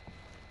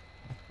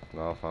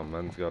 No, fam,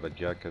 man's got a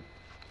jacket.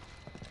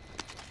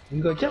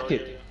 You got a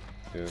jacket?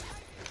 Yeah.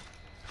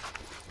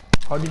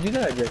 How did you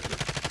get a jacket?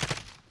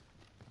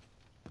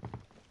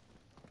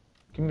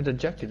 Give me the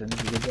jacket and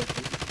give me the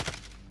jacket.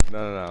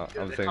 No, Yeah,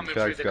 I'm they're saying coming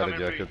Shaq's through, got a they're coming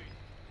jacket.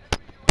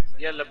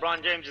 Yeah,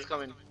 LeBron James is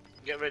coming.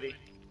 Get ready.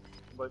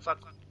 Boy, fuck.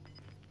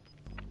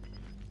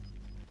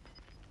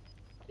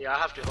 Yeah, I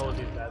have to hold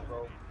these guys,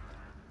 bro.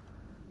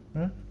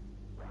 Huh?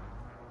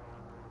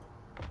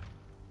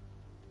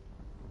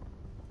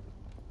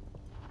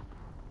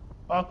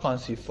 I can't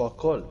see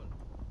fuck all.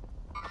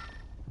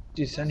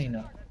 It's sunny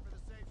now.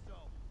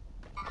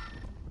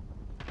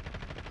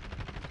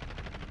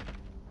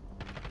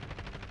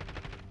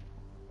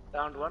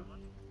 Downed one.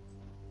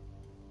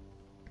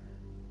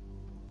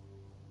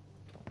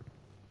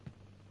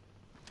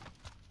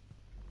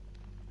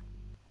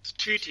 It's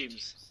 2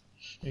 teams.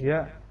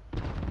 Yeah.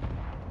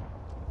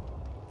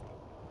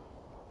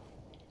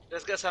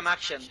 Let's get some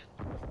action.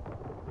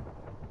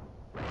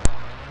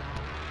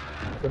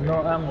 But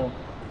no ammo.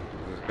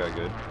 This guy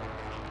good.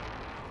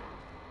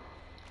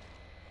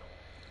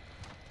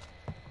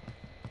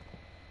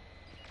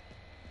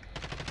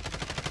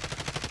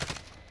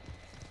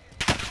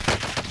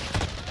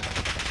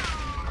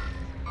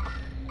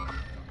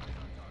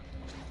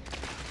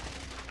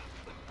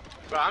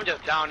 Bro, I'm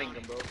just downing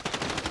them, bro.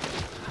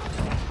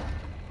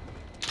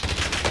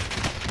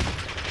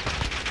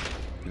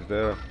 He's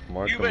there.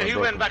 Mark him. He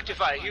went back to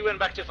fight. He went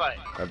back to fight.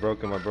 I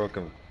broke him.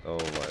 Oh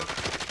my.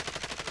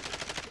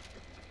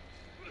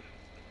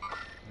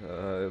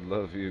 I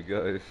love you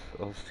guys.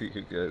 I'll see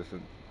you guys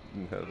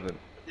in heaven.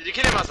 Did you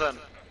kill him, Hassan?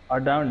 I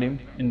downed him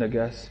in the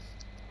gas.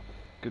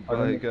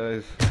 Goodbye,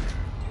 guys.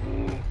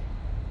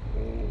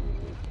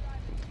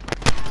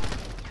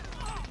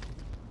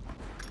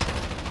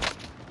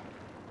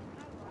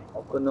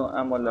 I've got no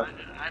ammo left.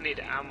 I need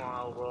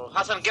ammo, bro.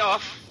 Hassan, get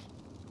off.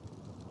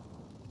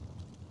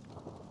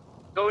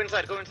 Go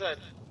inside, go inside.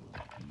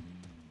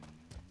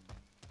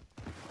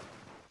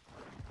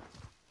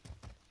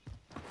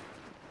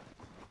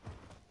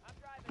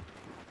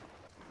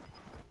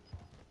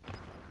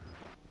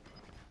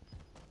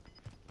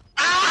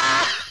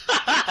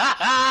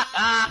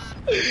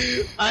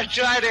 I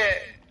tried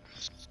it.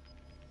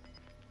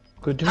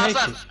 Could you make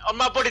Hassan, it? on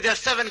my body there's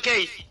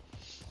 7k.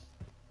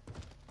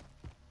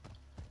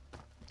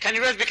 Can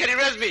you res me? Can you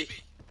res me?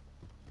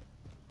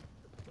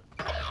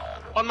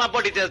 On my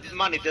body there's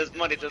money, there's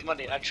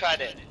money. I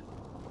tried it.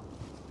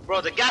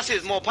 Bro, the gas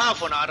is more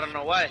powerful now, I don't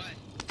know why.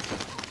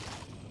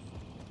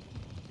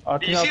 I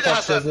Did think you I see that,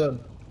 passed as Hassan?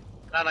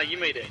 well. No, you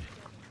made it.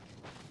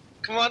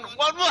 Come on,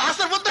 one more.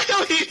 Hassan, what the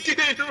hell are you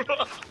doing,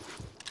 bro?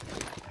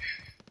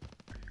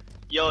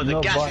 Yo, the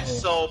No gas buy.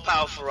 is so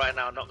powerful right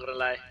now, not gonna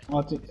lie.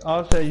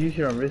 I'll say you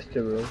should have risked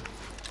it, bro.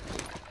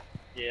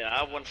 Yeah,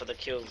 I went for the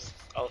kills.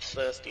 I was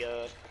thirsty,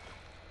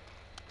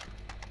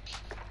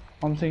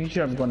 I'm saying you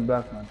should have gone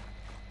back, man.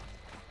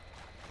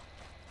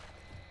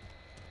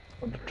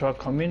 But the truck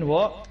come in,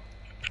 what?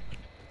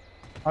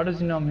 How does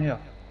he know I'm here?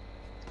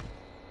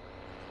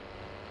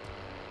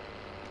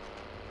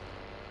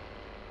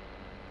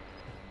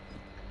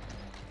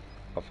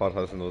 I thought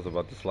Hassan was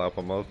about to slap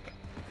him up.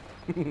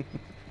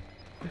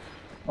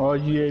 Oh,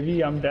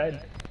 UAV, I'm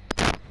dead.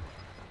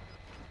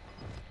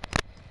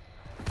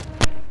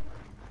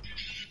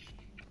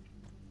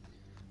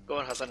 Go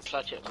on, Hassan,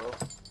 clutch it, bro.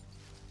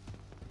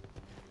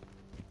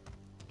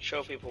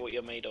 Show people what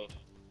you're made of.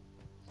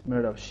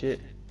 Made of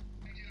shit.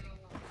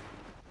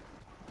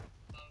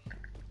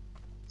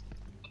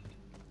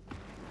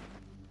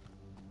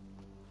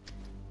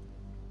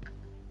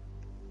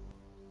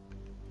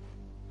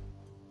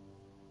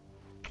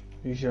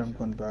 You should have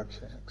gone back,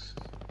 Shax.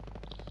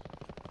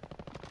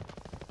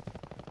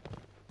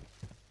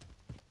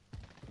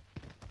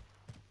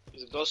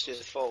 It's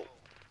Ghost's fault.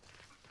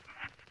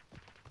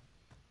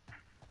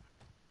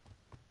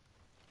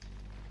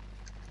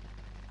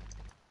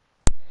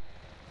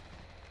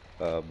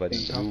 But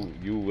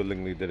you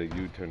willingly did a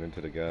U-turn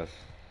into the gas.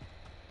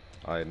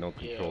 I had no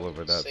control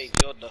over that. Save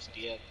your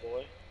dusty ass,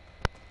 boy.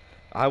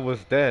 I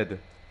was dead.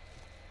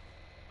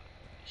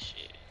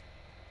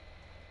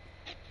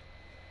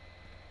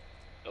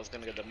 was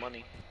gonna get the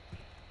money.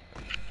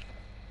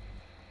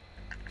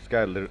 This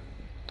guy literally.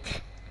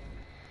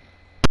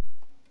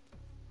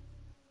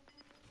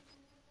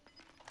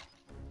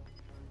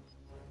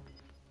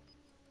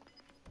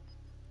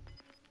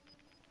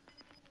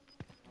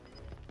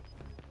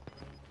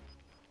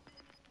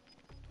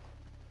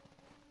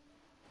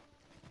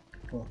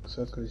 Fuck,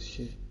 circle is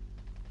shit.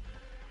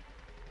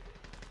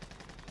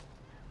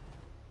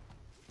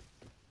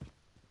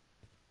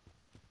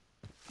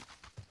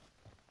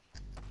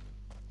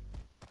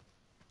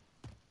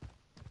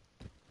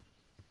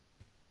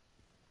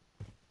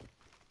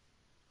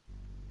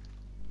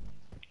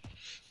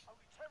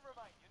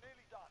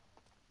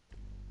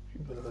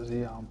 People are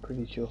there, I'm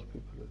pretty sure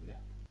people are there.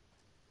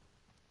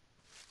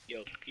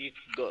 Yo, you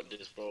got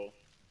this, bro.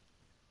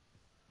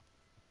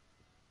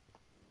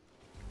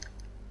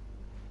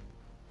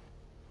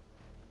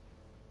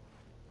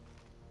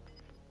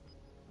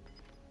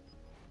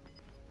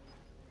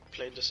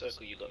 Play the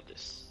circle, you got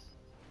this.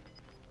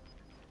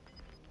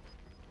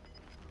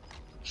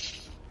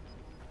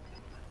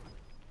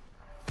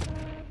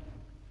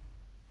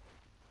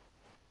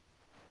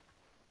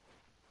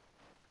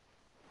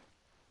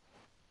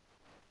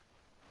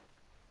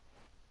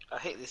 I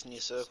hate this new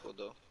circle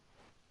though.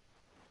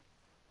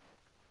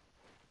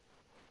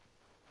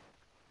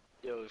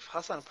 Yo, if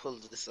Hassan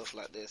pulls this off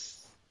like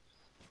this,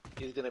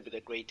 he's gonna be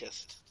the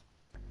greatest.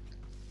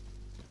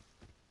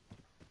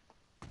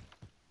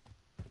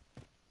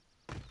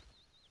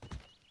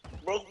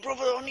 Bro,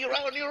 brother, on your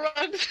right, on your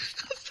right!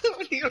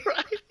 On your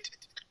right!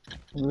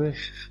 Where?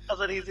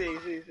 Hassan, he's here.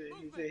 He's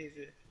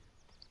there.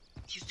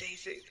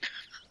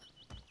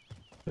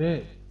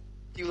 Where?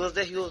 He was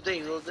there. Oh,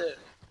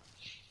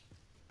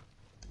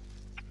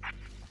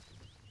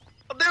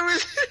 there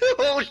is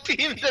a whole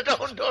team that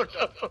don't.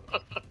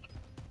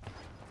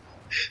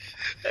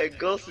 And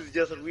Ghost is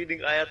just reading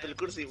Ayatul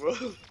Kursi, bro.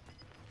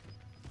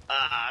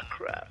 Ah,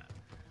 crap.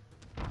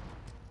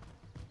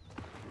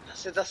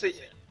 That's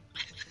it.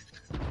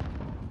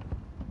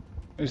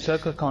 The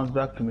circle comes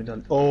back to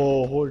middle.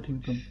 Oh, whole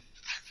team come.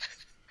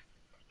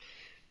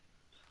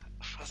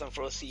 Hassan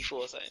for a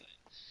C4 sign.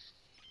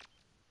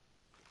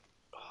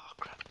 Oh,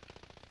 crap.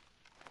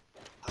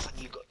 Hassan,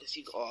 you got this.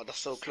 Oh, that's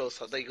so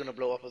close. I thought you're gonna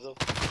blow up as well.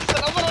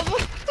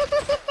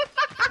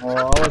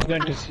 Oh, I was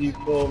going to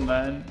C4,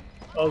 man.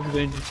 I was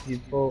going to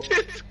C4.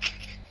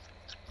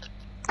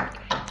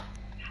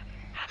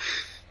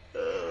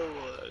 Oh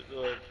my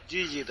god.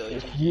 GG though.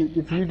 If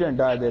you didn't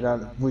die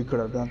there, we could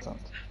have done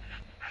something.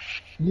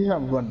 You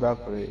haven't gone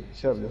back for it. You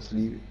should have just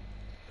leave it.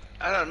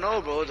 I don't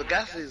know, bro. The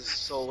gas is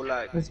so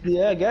like. This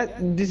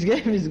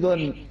game is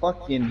going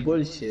fucking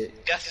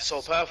bullshit. Gas is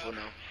so powerful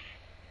now.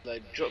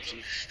 Like drops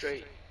you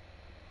straight.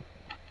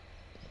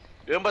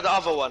 Remember the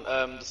other one?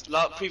 This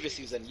previous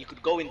season, you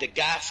could go in the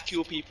gas,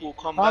 kill people,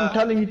 come back. I'm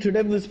telling you,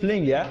 today we was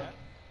playing, yeah.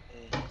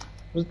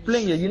 Was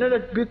playing, yeah. You know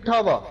that big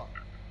tower.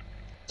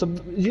 So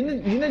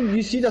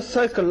you see the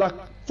circle like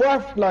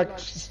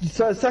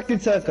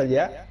second circle,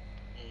 yeah.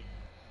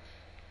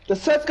 The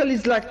circle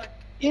is like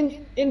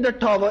in the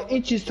tower,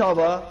 inches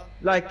tower,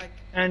 like,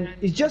 and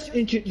it's just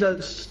inches.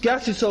 The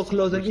gas is so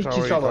close and Which inches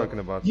tower are you tower. talking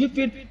about?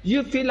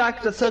 You feel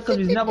like the circle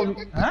is never.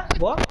 Huh?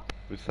 What?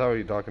 Which tower are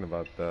you talking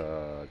about?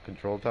 The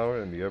control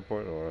tower in the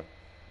airport, or?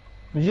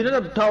 You know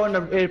the tower in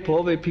the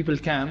airport where people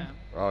camp.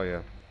 Oh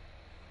yeah.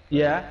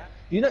 Yeah.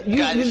 You know you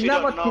Guys, if will you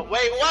never. don't know,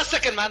 wait 1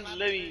 second, man.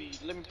 Let me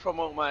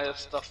promote my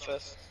stuff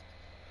first.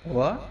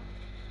 What?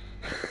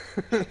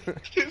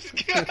 This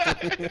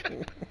guy.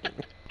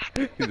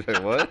 He's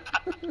like, what?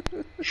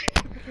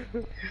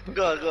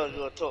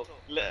 Go, talk.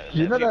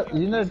 You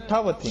know the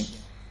tower thing.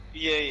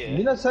 Yeah.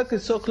 You know circle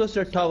is so close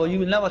to the tower, you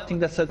will never think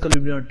that circle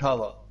will be on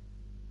tower.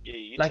 Yeah,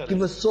 you Like tell it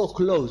was so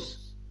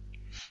close.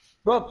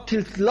 Bro,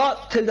 till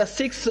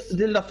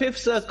the fifth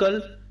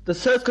circle, the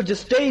circle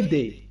just stayed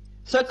there.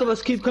 Circle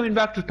was keep coming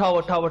back to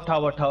tower.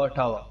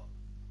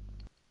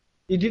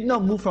 It did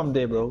not move from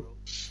there, bro.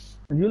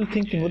 And you're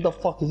thinking, what the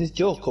fuck is this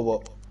joke or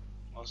what?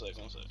 1 sec.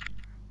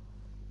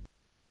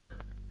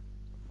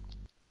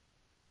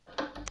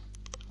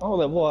 Oh,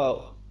 like,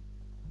 wow.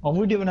 Oh,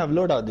 we didn't even have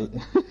loadout,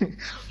 dude.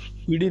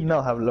 We did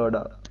not have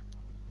loadout.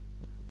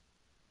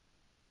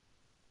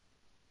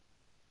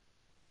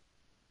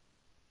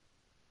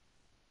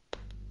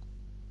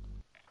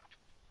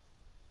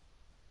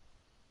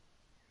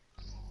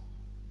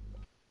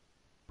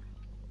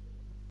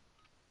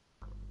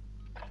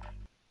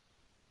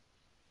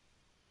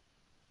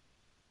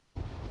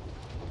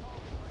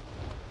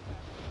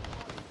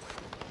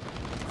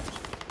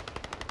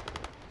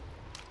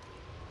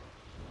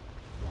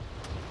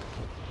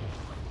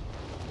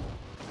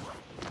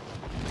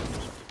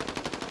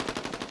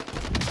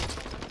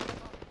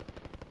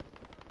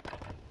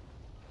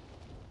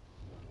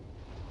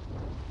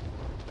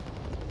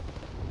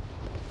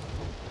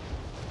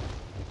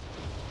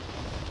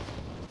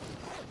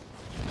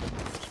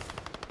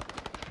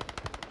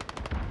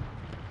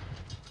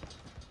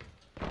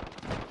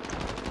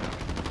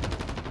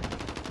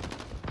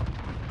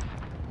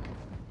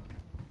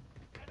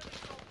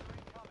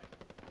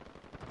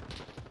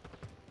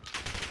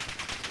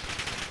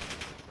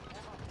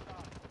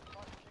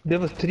 There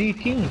was 3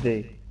 teams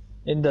there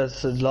in the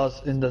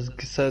in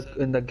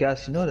the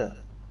gas. You know that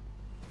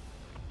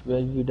where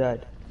you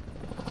died.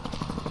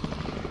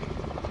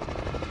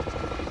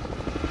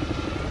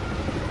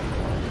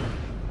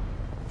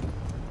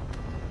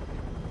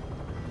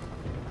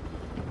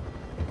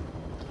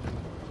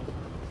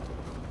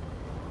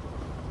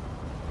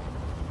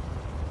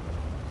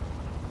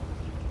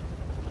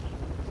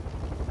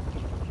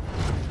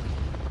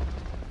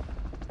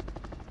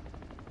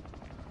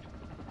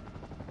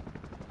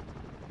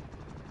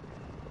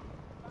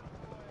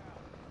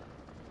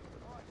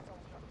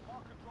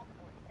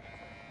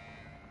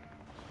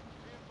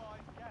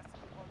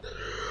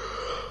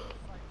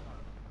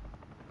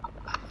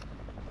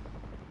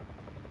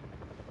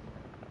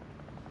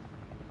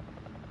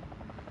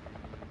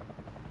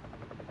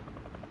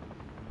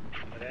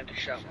 I had to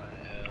shout my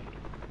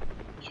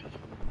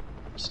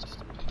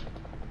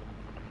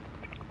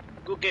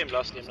good game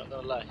last game, not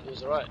gonna lie, it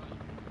was alright.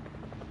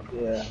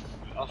 Yeah.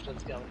 After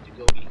this game, I want to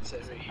go eat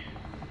Seri.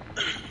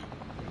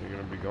 You're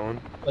gonna be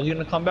going? Are you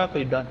gonna come back or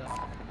you done?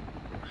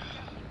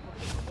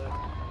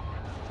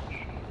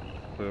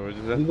 So what is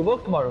You that? go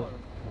work tomorrow.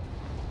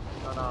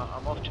 No,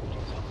 I'm off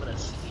tomorrow, so I'm gonna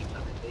sleep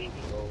like a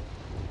baby, bro.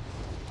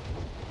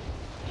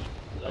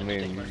 I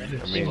mean, you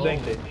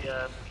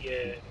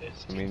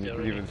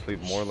could even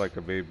sleep more like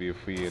a baby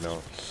if we, you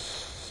know,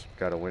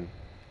 gotta win.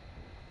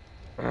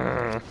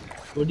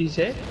 What do you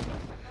say?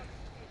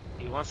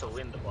 He wants to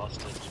win, the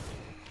bastard.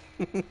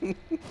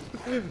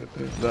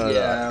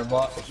 Yeah,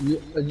 but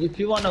if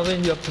you wanna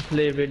win, you have to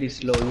play really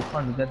slow. You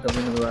can't get the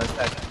win with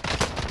attack.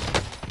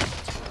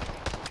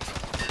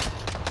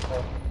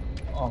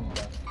 Oh my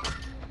god.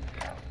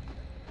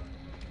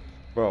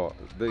 Bro,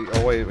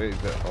 oh wait,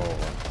 oh.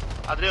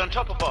 Are they on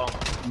top or bottom?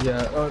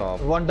 Yeah,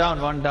 Top. one down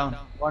on top.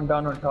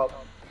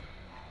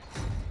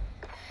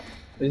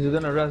 He's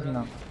gonna rush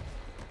now.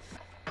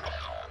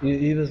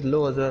 He was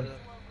low as well.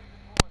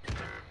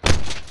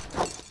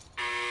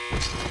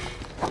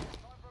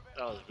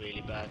 That was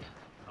really bad.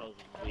 That was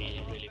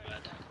really, really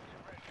bad.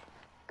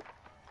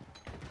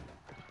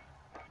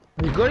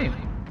 You got him?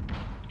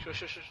 Sure.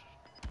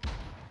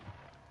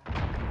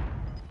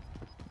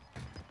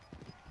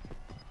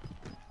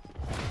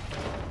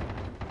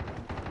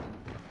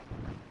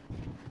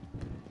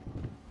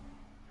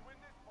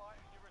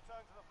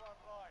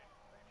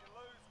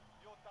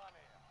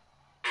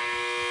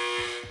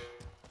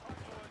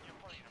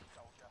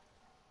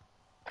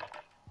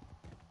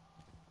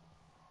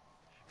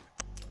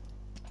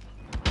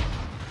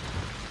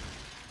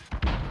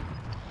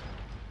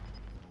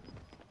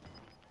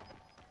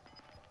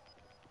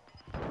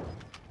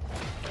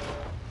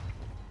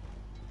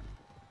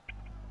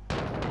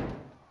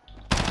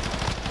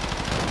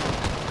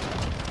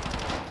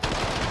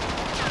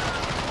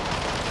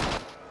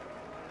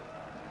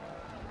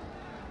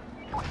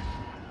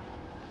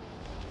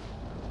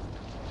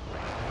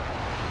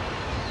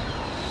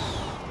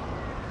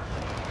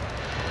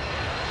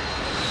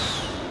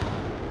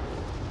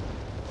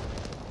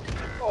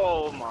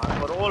 Oh my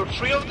god, all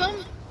 3 of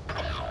them?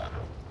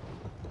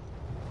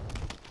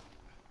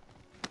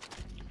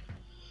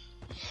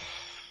 I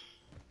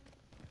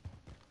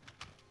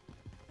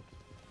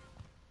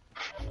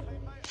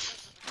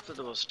thought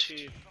there was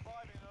 2.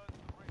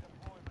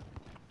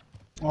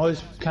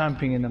 Always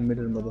camping in the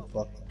middle,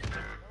 motherfucker.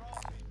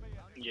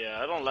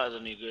 Yeah, I don't like the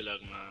new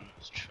gulag, man.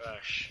 It's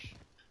trash.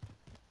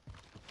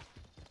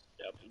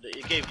 Yeah,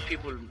 it gave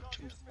people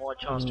more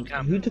chance to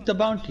camp. Who took the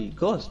bounty?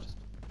 Ghost.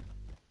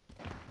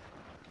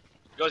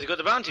 Guys, you got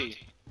the bounty?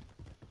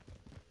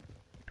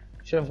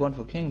 Should have gone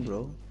for king,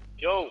 bro.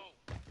 Yo,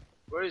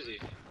 where is he?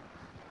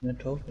 You're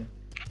talking.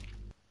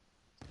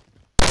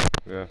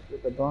 Yeah,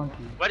 Get the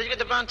bounty. Why did you get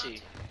the bounty?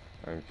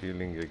 I'm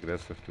feeling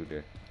aggressive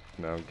today.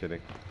 No, I'm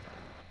kidding.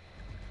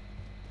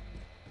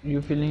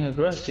 You feeling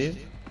aggressive?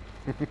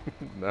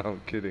 No,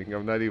 I'm kidding.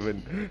 I'm not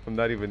even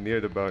near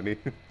the bounty.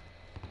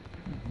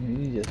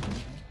 You just.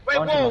 Wait,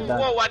 Bounty whoa, not done.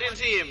 whoa, I didn't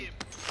see him.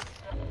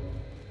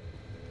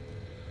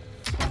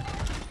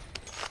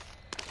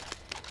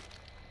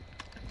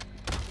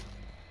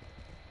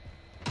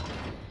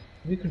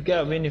 We could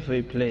get a win if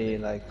we play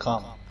like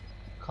calm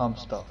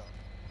stuff.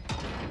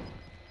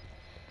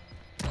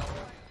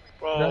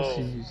 Bro. That's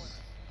easy.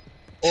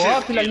 Oh,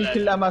 I feel like you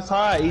killed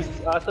MSI.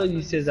 I thought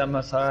you said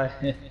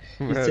MSI.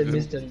 You said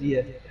Mr.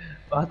 Lear.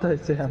 I thought you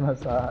said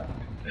MSI.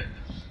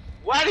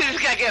 Why did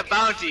this guy get a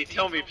bounty?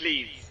 Tell me,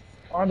 please.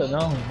 I don't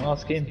know.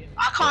 Ask him.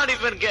 I can't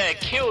even get a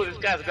kill. This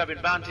guy's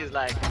grabbing bounties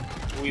like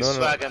we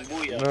swag and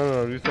booyah.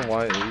 No. The reason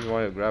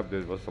why I grabbed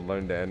it was to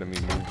learn the enemy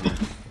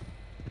movements.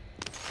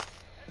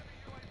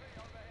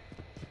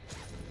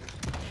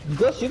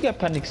 Ghost, you get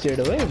panic straight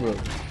away, bro.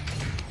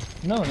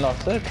 No,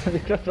 last second, we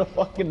got a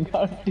fucking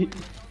bounty.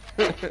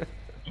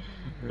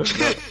 He's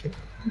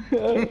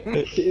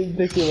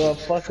thinking about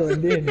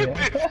fucking doing it.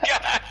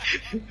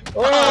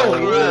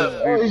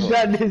 Oh, he's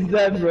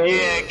dead, bro.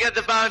 Yeah, get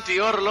the bounty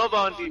or low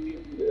bounty.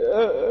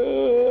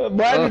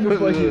 Buy me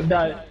before you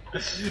die.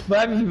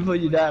 Buy me before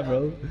you die,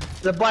 bro.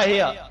 So buy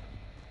here.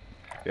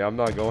 Yeah, I'm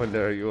not going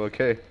there. Are you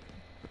okay?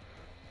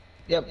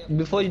 Yep,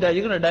 before you die,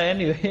 you're gonna die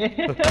anyway.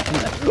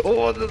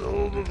 Oh,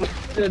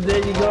 There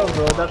you go,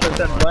 bro. That's what I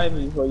said, buy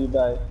me before you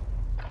die.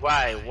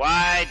 Why?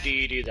 Why do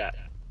you do that?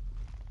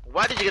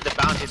 Why did you get the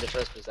bounty in the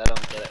first place? I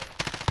don't get it.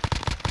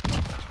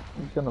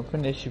 It's gonna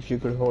finish if you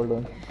could hold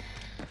on.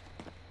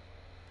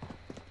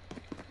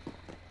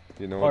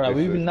 You know what Alright,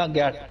 we will not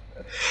get.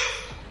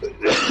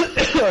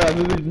 Alright,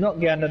 we will not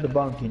get another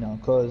bounty now,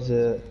 cause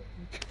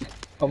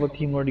our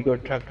team already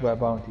got tracked by a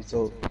bounty.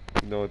 So.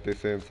 You know what they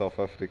say in South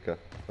Africa?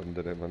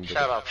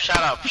 Shut up!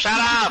 Shut up! Shut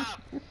up!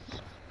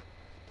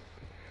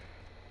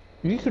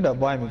 You could have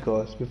buy me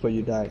Ghost before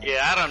you died.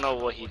 Yeah, I don't know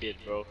what he did,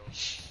 bro.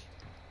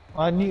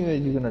 I knew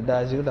you were gonna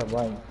die, so you could have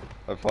buy me.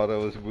 I thought I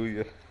was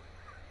Booyah.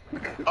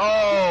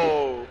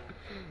 Oh!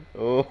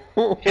 Oh.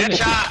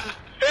 Headshot!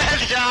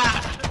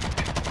 Headshot!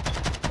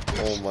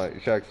 Oh my,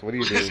 Shax, what are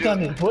you This doing?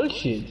 gun is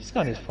bullshit. This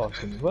gun is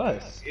fucking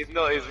worse.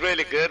 It's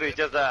really good. It's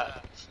just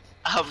that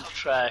I'm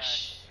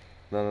trash.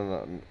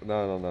 No.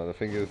 The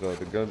thing is, the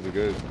guns are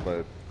good,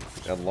 but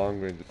at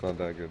long range, it's not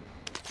that good.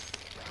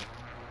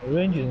 The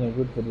range is not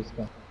good for this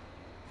gun.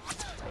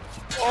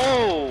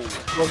 Oh!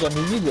 What gun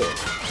did you get?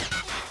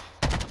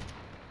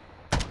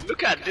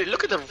 Look at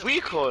the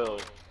recoil.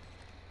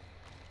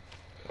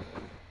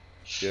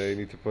 Yeah, you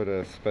need to put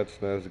a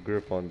Spetsnaz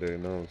grip on there, you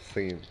know,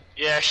 same.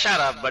 Yeah, shut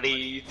up, buddy.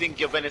 You think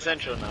you're Benny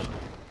Central now?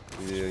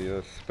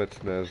 Yeah,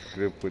 Spetsnaz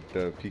grip with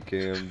the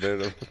PKM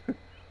barrel.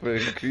 For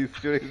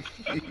increased choice.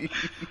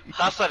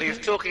 Hassan is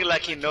talking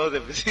like he knows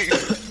everything.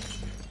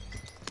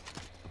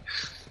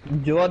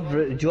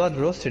 Jawad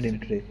roasted him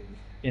today.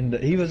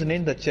 He wasn't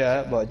in the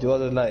chat, but Jawad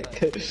was like,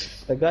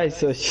 the guy is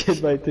so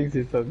shit, but he thinks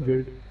he's so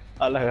good.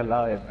 I like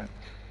allow him, man.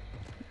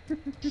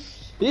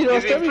 He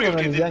roasted everyone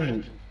when he's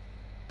angry.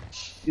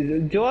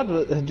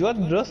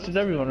 Jawad roasted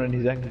everyone when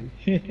he's angry.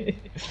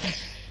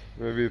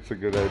 Maybe it's a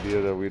good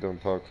idea that we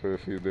don't talk for a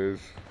few days.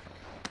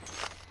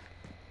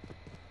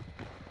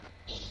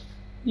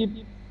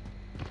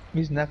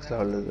 He's next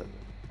level, is it?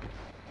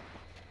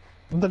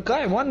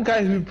 One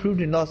guy who improved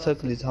in last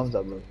circle is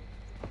Hamza, bro.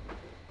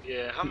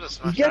 Yeah, Hamza He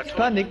smashed gets that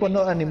panic, but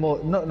not anymore.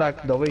 Not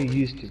like the way he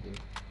used to be.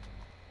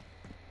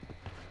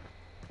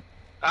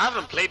 I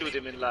haven't played with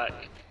him in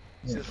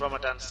since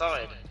Ramadan's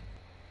side.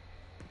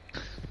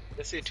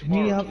 Let's see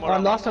tomorrow.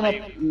 Last time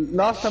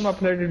I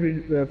played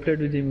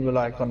with him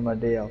like on my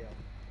day out.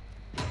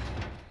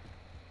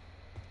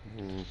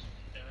 Let me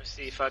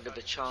see if I get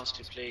the chance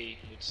to play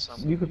with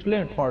someone. You could play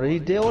him tomorrow.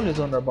 They always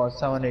on about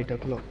 7-8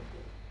 o'clock.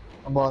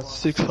 About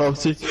 6 or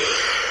 6.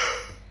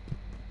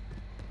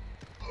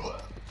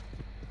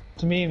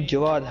 To me,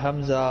 Jawad,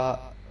 Hamza,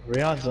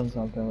 Riyad's on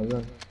something as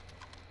well.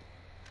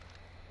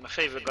 My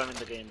favorite gun in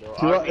the game though.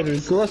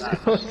 Ghost,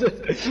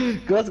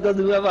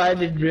 whoever I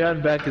did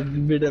Riyad back has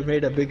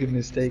made a big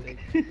mistake.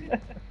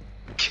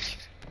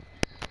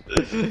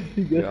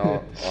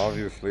 Yeah,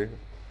 obviously.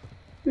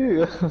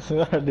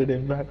 I did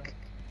him back.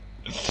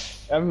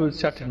 Everyone's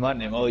shouting my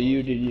name. Oh,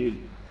 you did.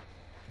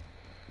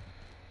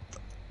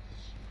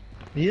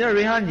 You know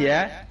Rehan,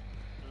 yeah?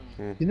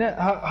 You know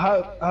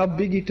how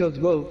big he talks,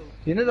 bro?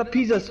 You know the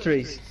pizza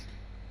trays?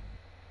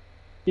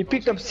 He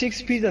picked up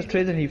 6 pizza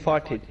trays and he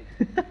farted.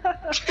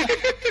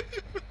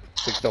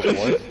 Picked up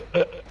what?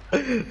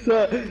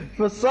 So,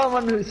 for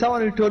someone who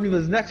told me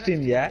was next to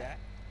him, yeah?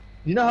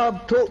 You know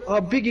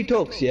how big he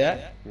talks,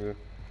 yeah? Yeah.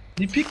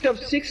 He picked up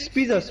 6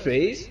 pizza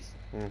trays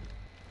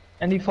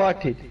and he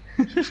farted.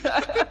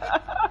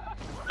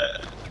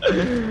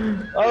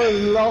 I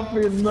was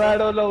laughing, man. I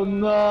don't know,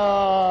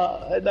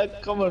 nah.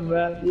 Come on,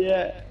 man.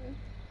 Yeah.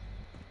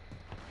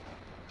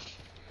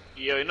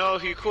 Yo, you know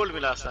who called me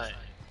last night?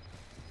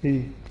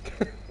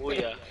 Oh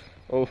yeah.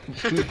 Oh.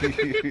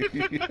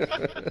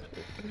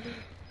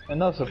 I'm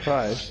not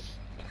surprised.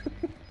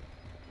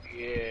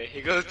 Yeah,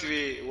 he goes to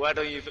me, why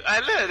don't you...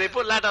 I know, they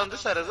put ladder on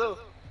this side as well.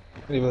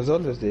 It was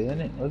always there,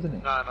 wasn't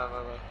it? No.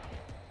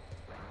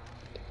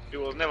 It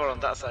was never on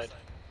that side.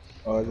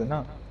 Or is it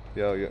not?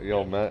 Yo,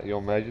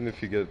 imagine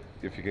if you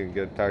can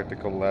get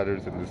tactical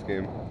ladders in this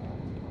game.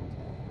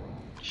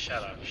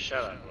 Shut up,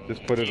 bro.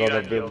 Just put it on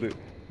a building.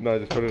 No,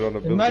 just put it on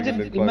a building.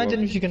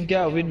 Imagine if you can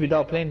get a win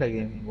without playing the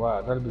game.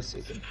 Wow, that'll be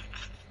sick.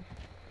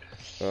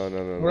 No.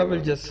 I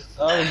will just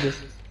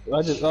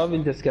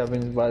get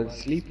wins while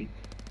sleeping.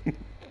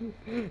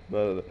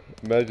 No.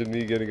 Imagine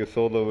me getting a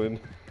solo win.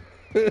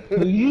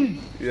 You?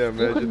 Yeah, You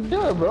could imagine.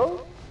 do it,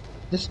 bro.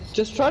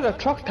 Just try the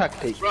truck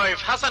tactic. Bro, if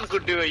Hassan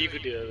could do it, you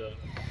could do it though.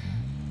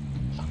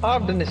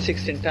 I've done it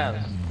 16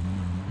 times.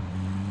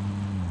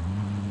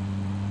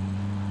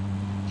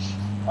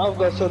 I've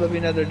got solo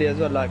win other day as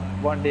well, like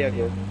 1 day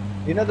ago.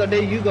 You know the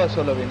day you got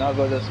solo win, I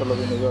got the solo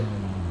win as well.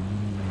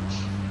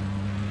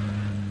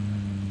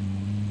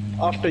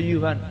 After you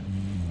won.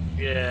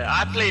 Yeah,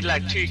 I played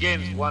like 2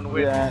 games, 1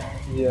 win.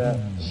 Yeah.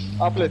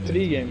 I played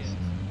 3 games.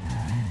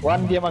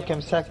 1 game I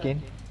came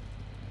second,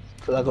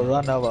 because I got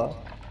run over.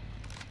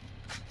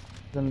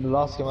 Then the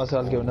last game I said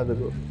I'll give another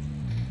go.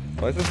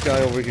 Why is this guy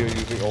over here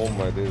using oh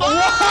my days?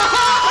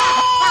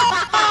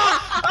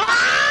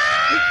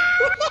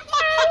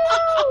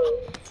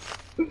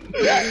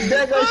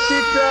 They got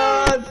shit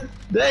on!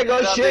 They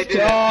got No, shit they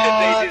didn't.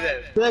 on! They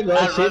didn't. They I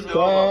got run shit over,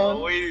 on!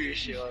 bro. What are you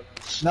shit on?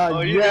 No,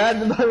 Oh, you yeah,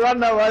 did- the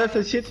run over, that's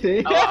a shit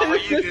thing. I'm gonna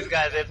use this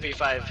guy's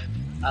MP5.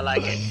 I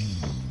like it.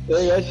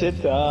 They got shit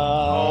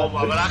Oh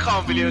my god, I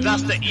can't believe it.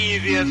 That's the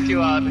easiest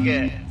kill out to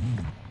get.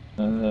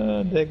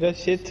 They got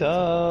shit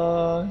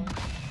on.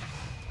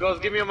 Girls,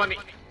 give me your money.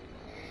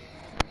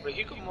 Wait,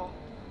 you come on.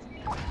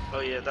 Oh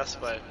yeah, that's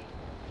fine.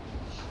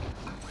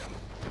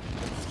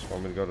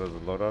 Want me to go to the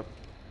loadout?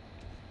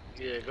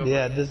 Yeah, go.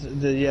 Yeah, this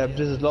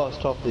is a lot of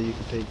stuff that you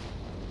can take.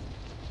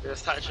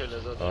 There's tight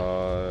trailers on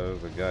there.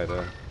 There's a guy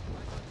there.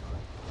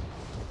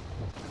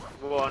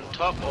 Go on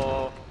top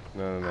or...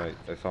 No.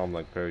 I saw him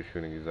like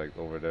parachuting. He's like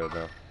over there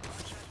now.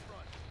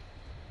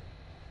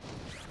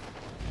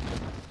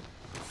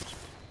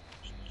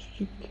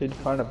 You could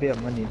find a bit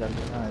of money that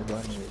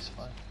anyway, it's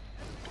fine.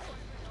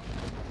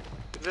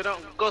 If they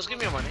don't... Ghost, give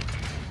me your money.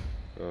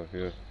 Oh,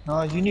 yeah.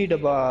 No, you need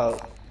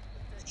about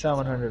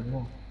 700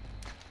 more.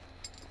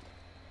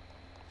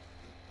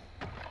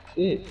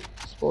 Shit,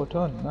 spot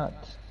on, Matt.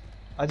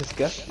 I just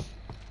guessed.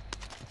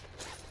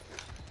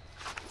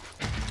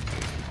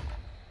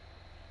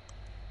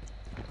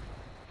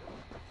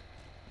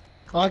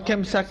 I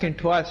came second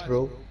twice,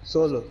 bro.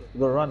 Solo,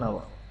 go run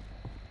over.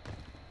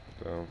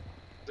 So,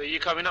 So you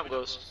coming up,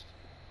 Ghost?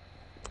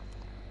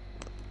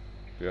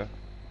 yeah.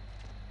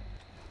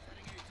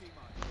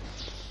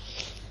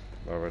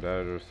 Over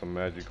there, there's some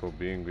magical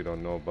being we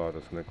don't know about.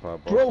 It's Nicola.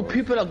 Bro,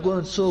 people are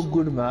going so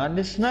good, man.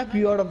 They snap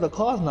you out of the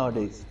cars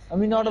nowadays. I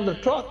mean, out of the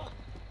truck.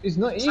 It's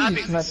not easy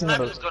snapping out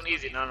Sniping's of. gone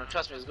easy. No,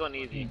 trust me, it's gone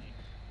easy.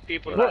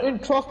 People Bro, like... in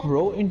truck,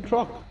 bro, in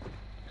truck.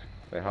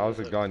 Hey, how's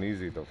it gone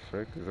easy though,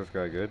 frick? Is this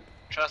guy good?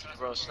 Trust me,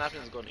 bro,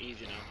 snapping's gone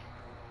easy now.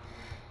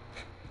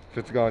 If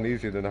it's gone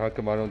easy, then how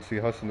come I don't see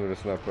Hassan with a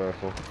snap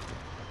rifle?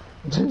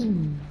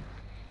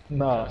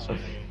 Nah,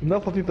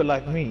 not for people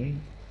like me.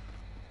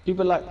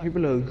 People who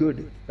are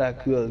good,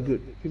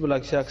 People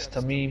like Shaks,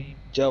 Tamim,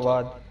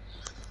 Jawad,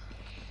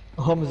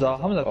 Hamza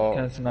Oh.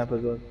 can snap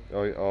as well.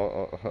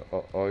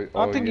 I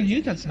I think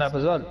you can snap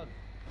as well.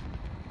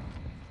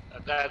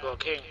 That guy got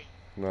king.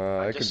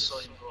 Nah, I can. Just saw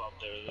him go up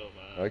there as well,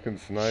 man. I can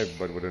snipe,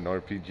 but with an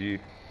RPG.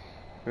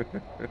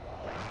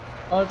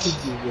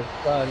 RPG,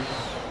 bro.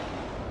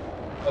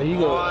 Oh,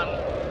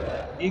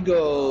 you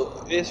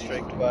go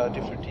airstrike by a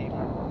different team.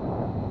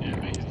 Yeah,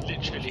 man, he's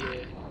literally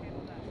here.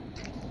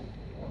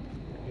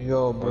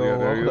 Yo, bro, yeah,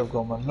 there I he could have is.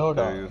 got my There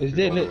loadout. he is. Is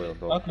there He's all lit?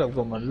 the way up, I could have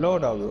got my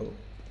loadout, bro.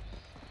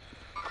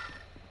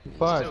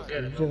 Fuck. Still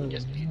get it, man. We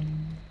just need.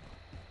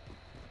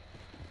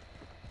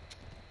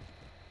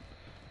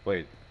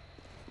 Wait,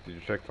 did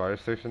you check fire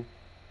station?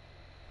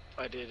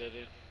 I did.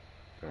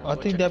 I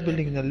think they're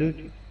building the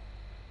loot.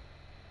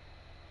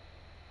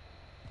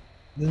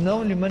 There's no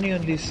only money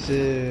on this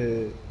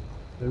the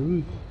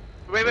roof.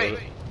 Wait. Wait,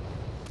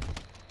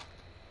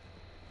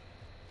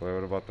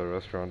 what about the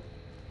restaurant?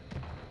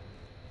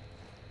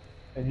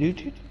 I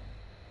looted?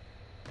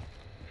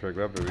 Should I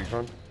grab the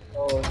recon?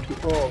 Oh,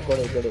 got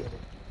it.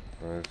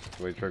 Nice.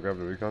 Wait, should I grab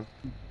the recon?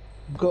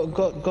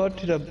 Go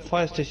to the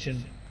fire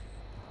station.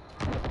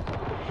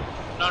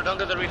 No, don't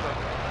get the recon.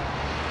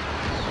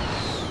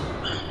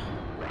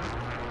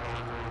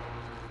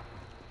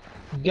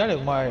 Get it,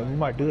 we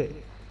might do it.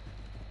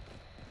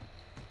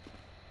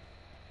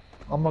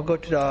 I'm gonna go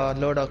to the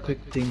loadout quick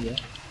thing, yeah.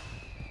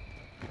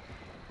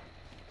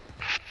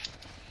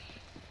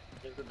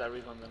 Just get that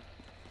recon then.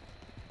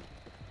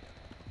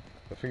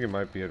 I think it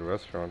might be at a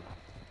restaurant.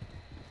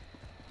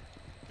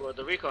 What,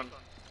 the recon?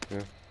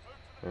 Yeah.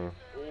 Ooh.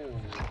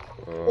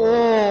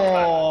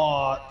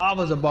 Oh, I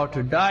was about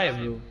to die,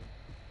 bro.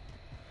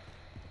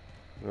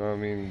 No, I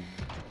mean,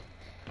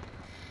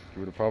 you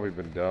would have probably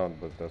been down,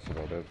 but that's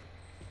about it.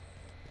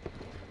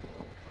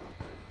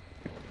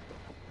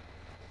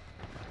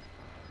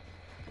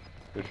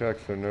 The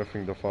tracks are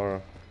nerfing the Farah.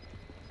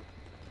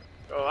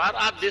 Bro,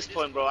 at this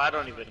point, bro, I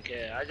don't even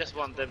care. I just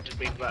want them to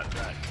bring back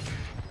that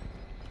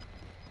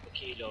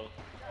kilo.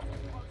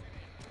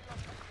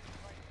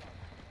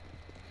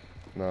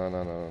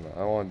 No.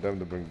 I want them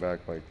to bring back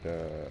like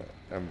the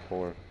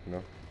M4, you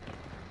know?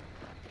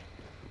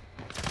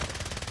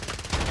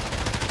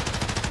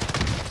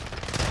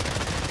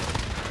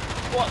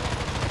 What?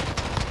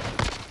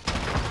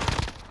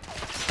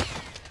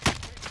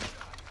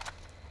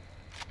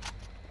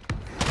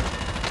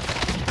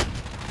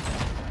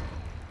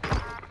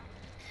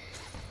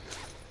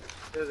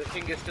 The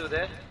king is still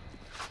there?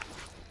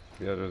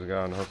 Yeah, there's a guy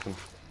on Hudson.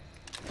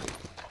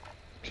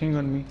 King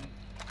on me.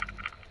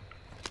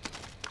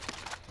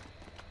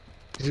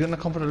 He's gonna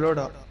come for the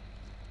loadout.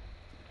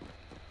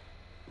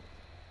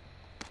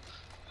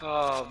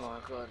 Oh my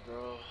god,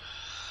 bro.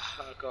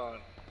 I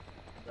can't.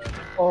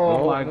 Oh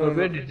No, my no, god,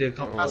 where no. did they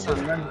come Oh,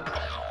 from? man.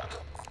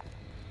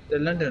 The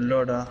London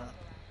loadout.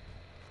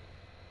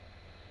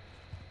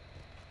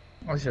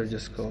 I should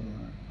just go,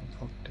 man. I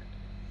fucked it.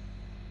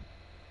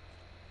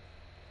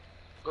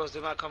 Because they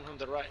might come from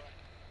the right.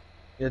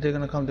 Yeah, they're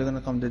gonna come,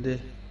 they're there.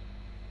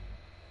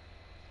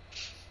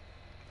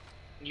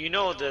 You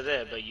know they're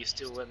there, but you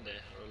still went there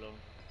alone.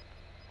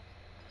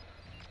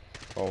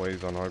 Oh, wait,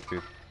 he's on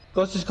heartbeat.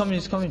 Ghost is coming,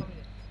 he's coming.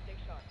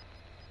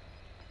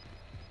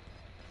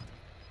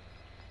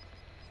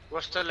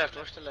 Watch the left,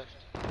 watch the left.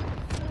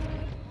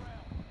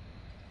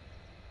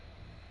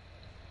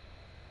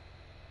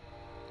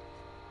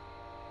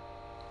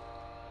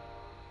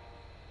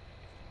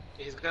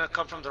 He's gonna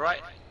come from the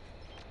right.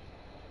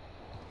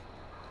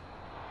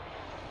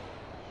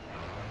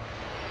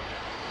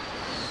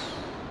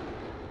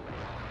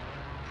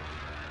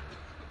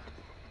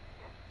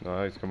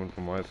 No, he's coming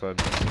from my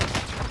side.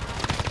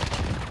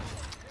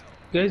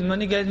 Guys,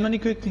 money,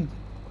 quickly.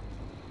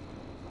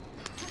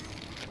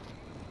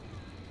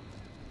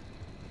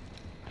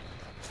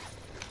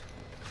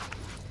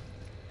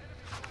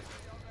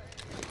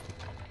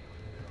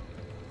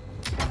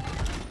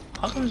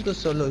 How come he's got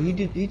so low?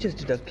 He just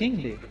did a king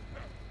day.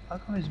 How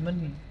come his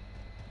money?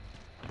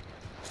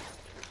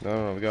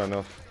 No, we got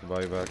enough to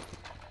buy you back.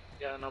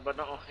 Yeah, no, but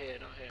not here,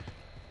 not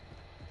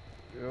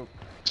here. Yep.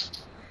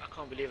 I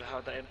can't believe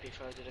how the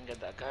MP5 didn't get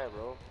that guy,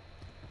 bro.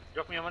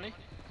 Drop me your money.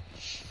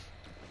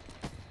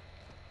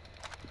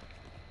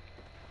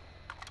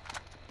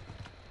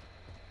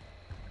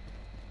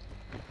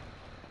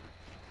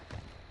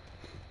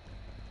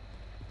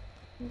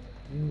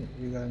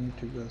 You gotta need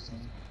to go some.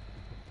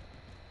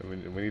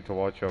 We need to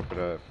watch out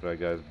for that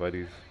guy's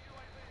buddies.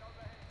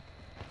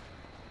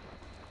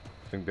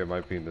 I think they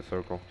might be in the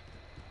circle.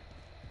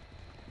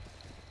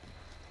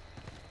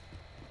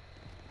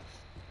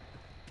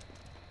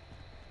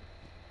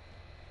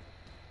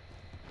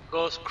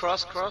 Goes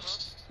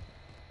cross.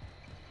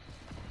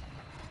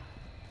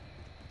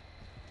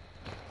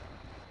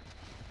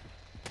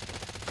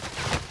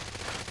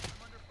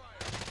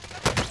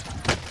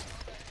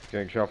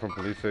 Getting shot from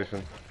police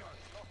station.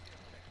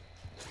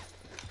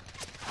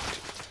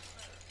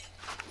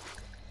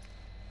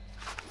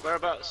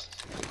 Whereabouts?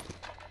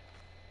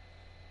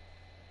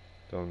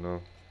 Don't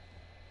know.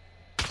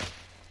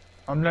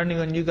 I'm landing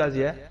on you guys,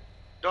 yeah?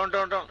 Don't.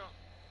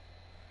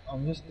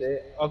 I'm just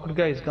there. Awkward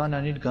guy is gone,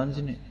 I need guns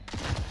in it.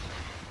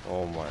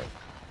 Oh my.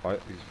 Why,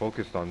 he's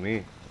focused on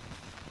me.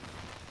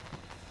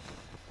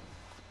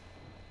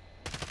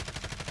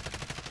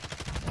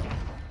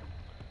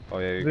 Oh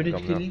yeah, you Where can did you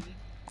come kill now. him?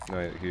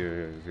 No, he's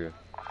here.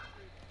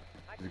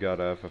 He's got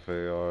a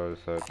FFAR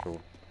satchel.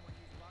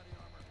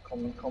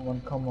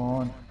 Come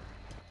on.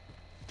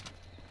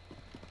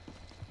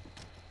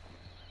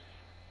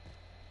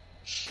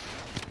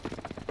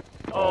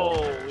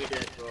 Oh, we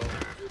dead, bro.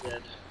 We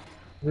dead.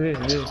 Where?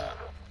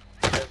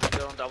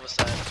 They're on the other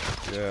side.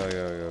 Yeah,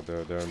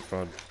 they're in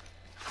front.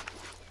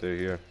 They're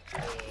here.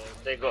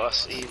 They got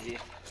us easy.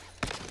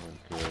 Oh,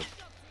 good.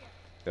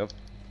 Yep.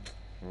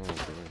 Oh,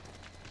 okay.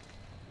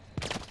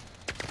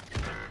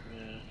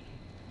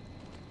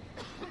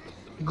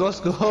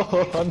 Ghost, go.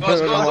 What am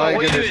I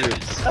gonna do?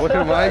 What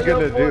am I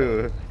gonna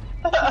do?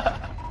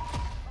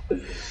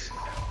 This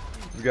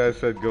guy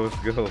said ghost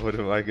go, what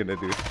am I gonna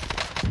do?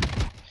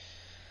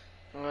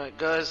 Alright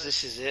guys,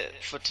 this is it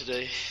for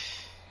today.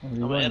 I'm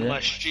gonna end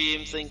my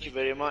stream, thank you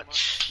very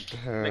much.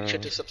 Make sure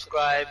to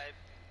subscribe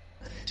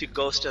to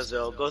Ghost as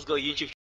well. Ghost go YouTube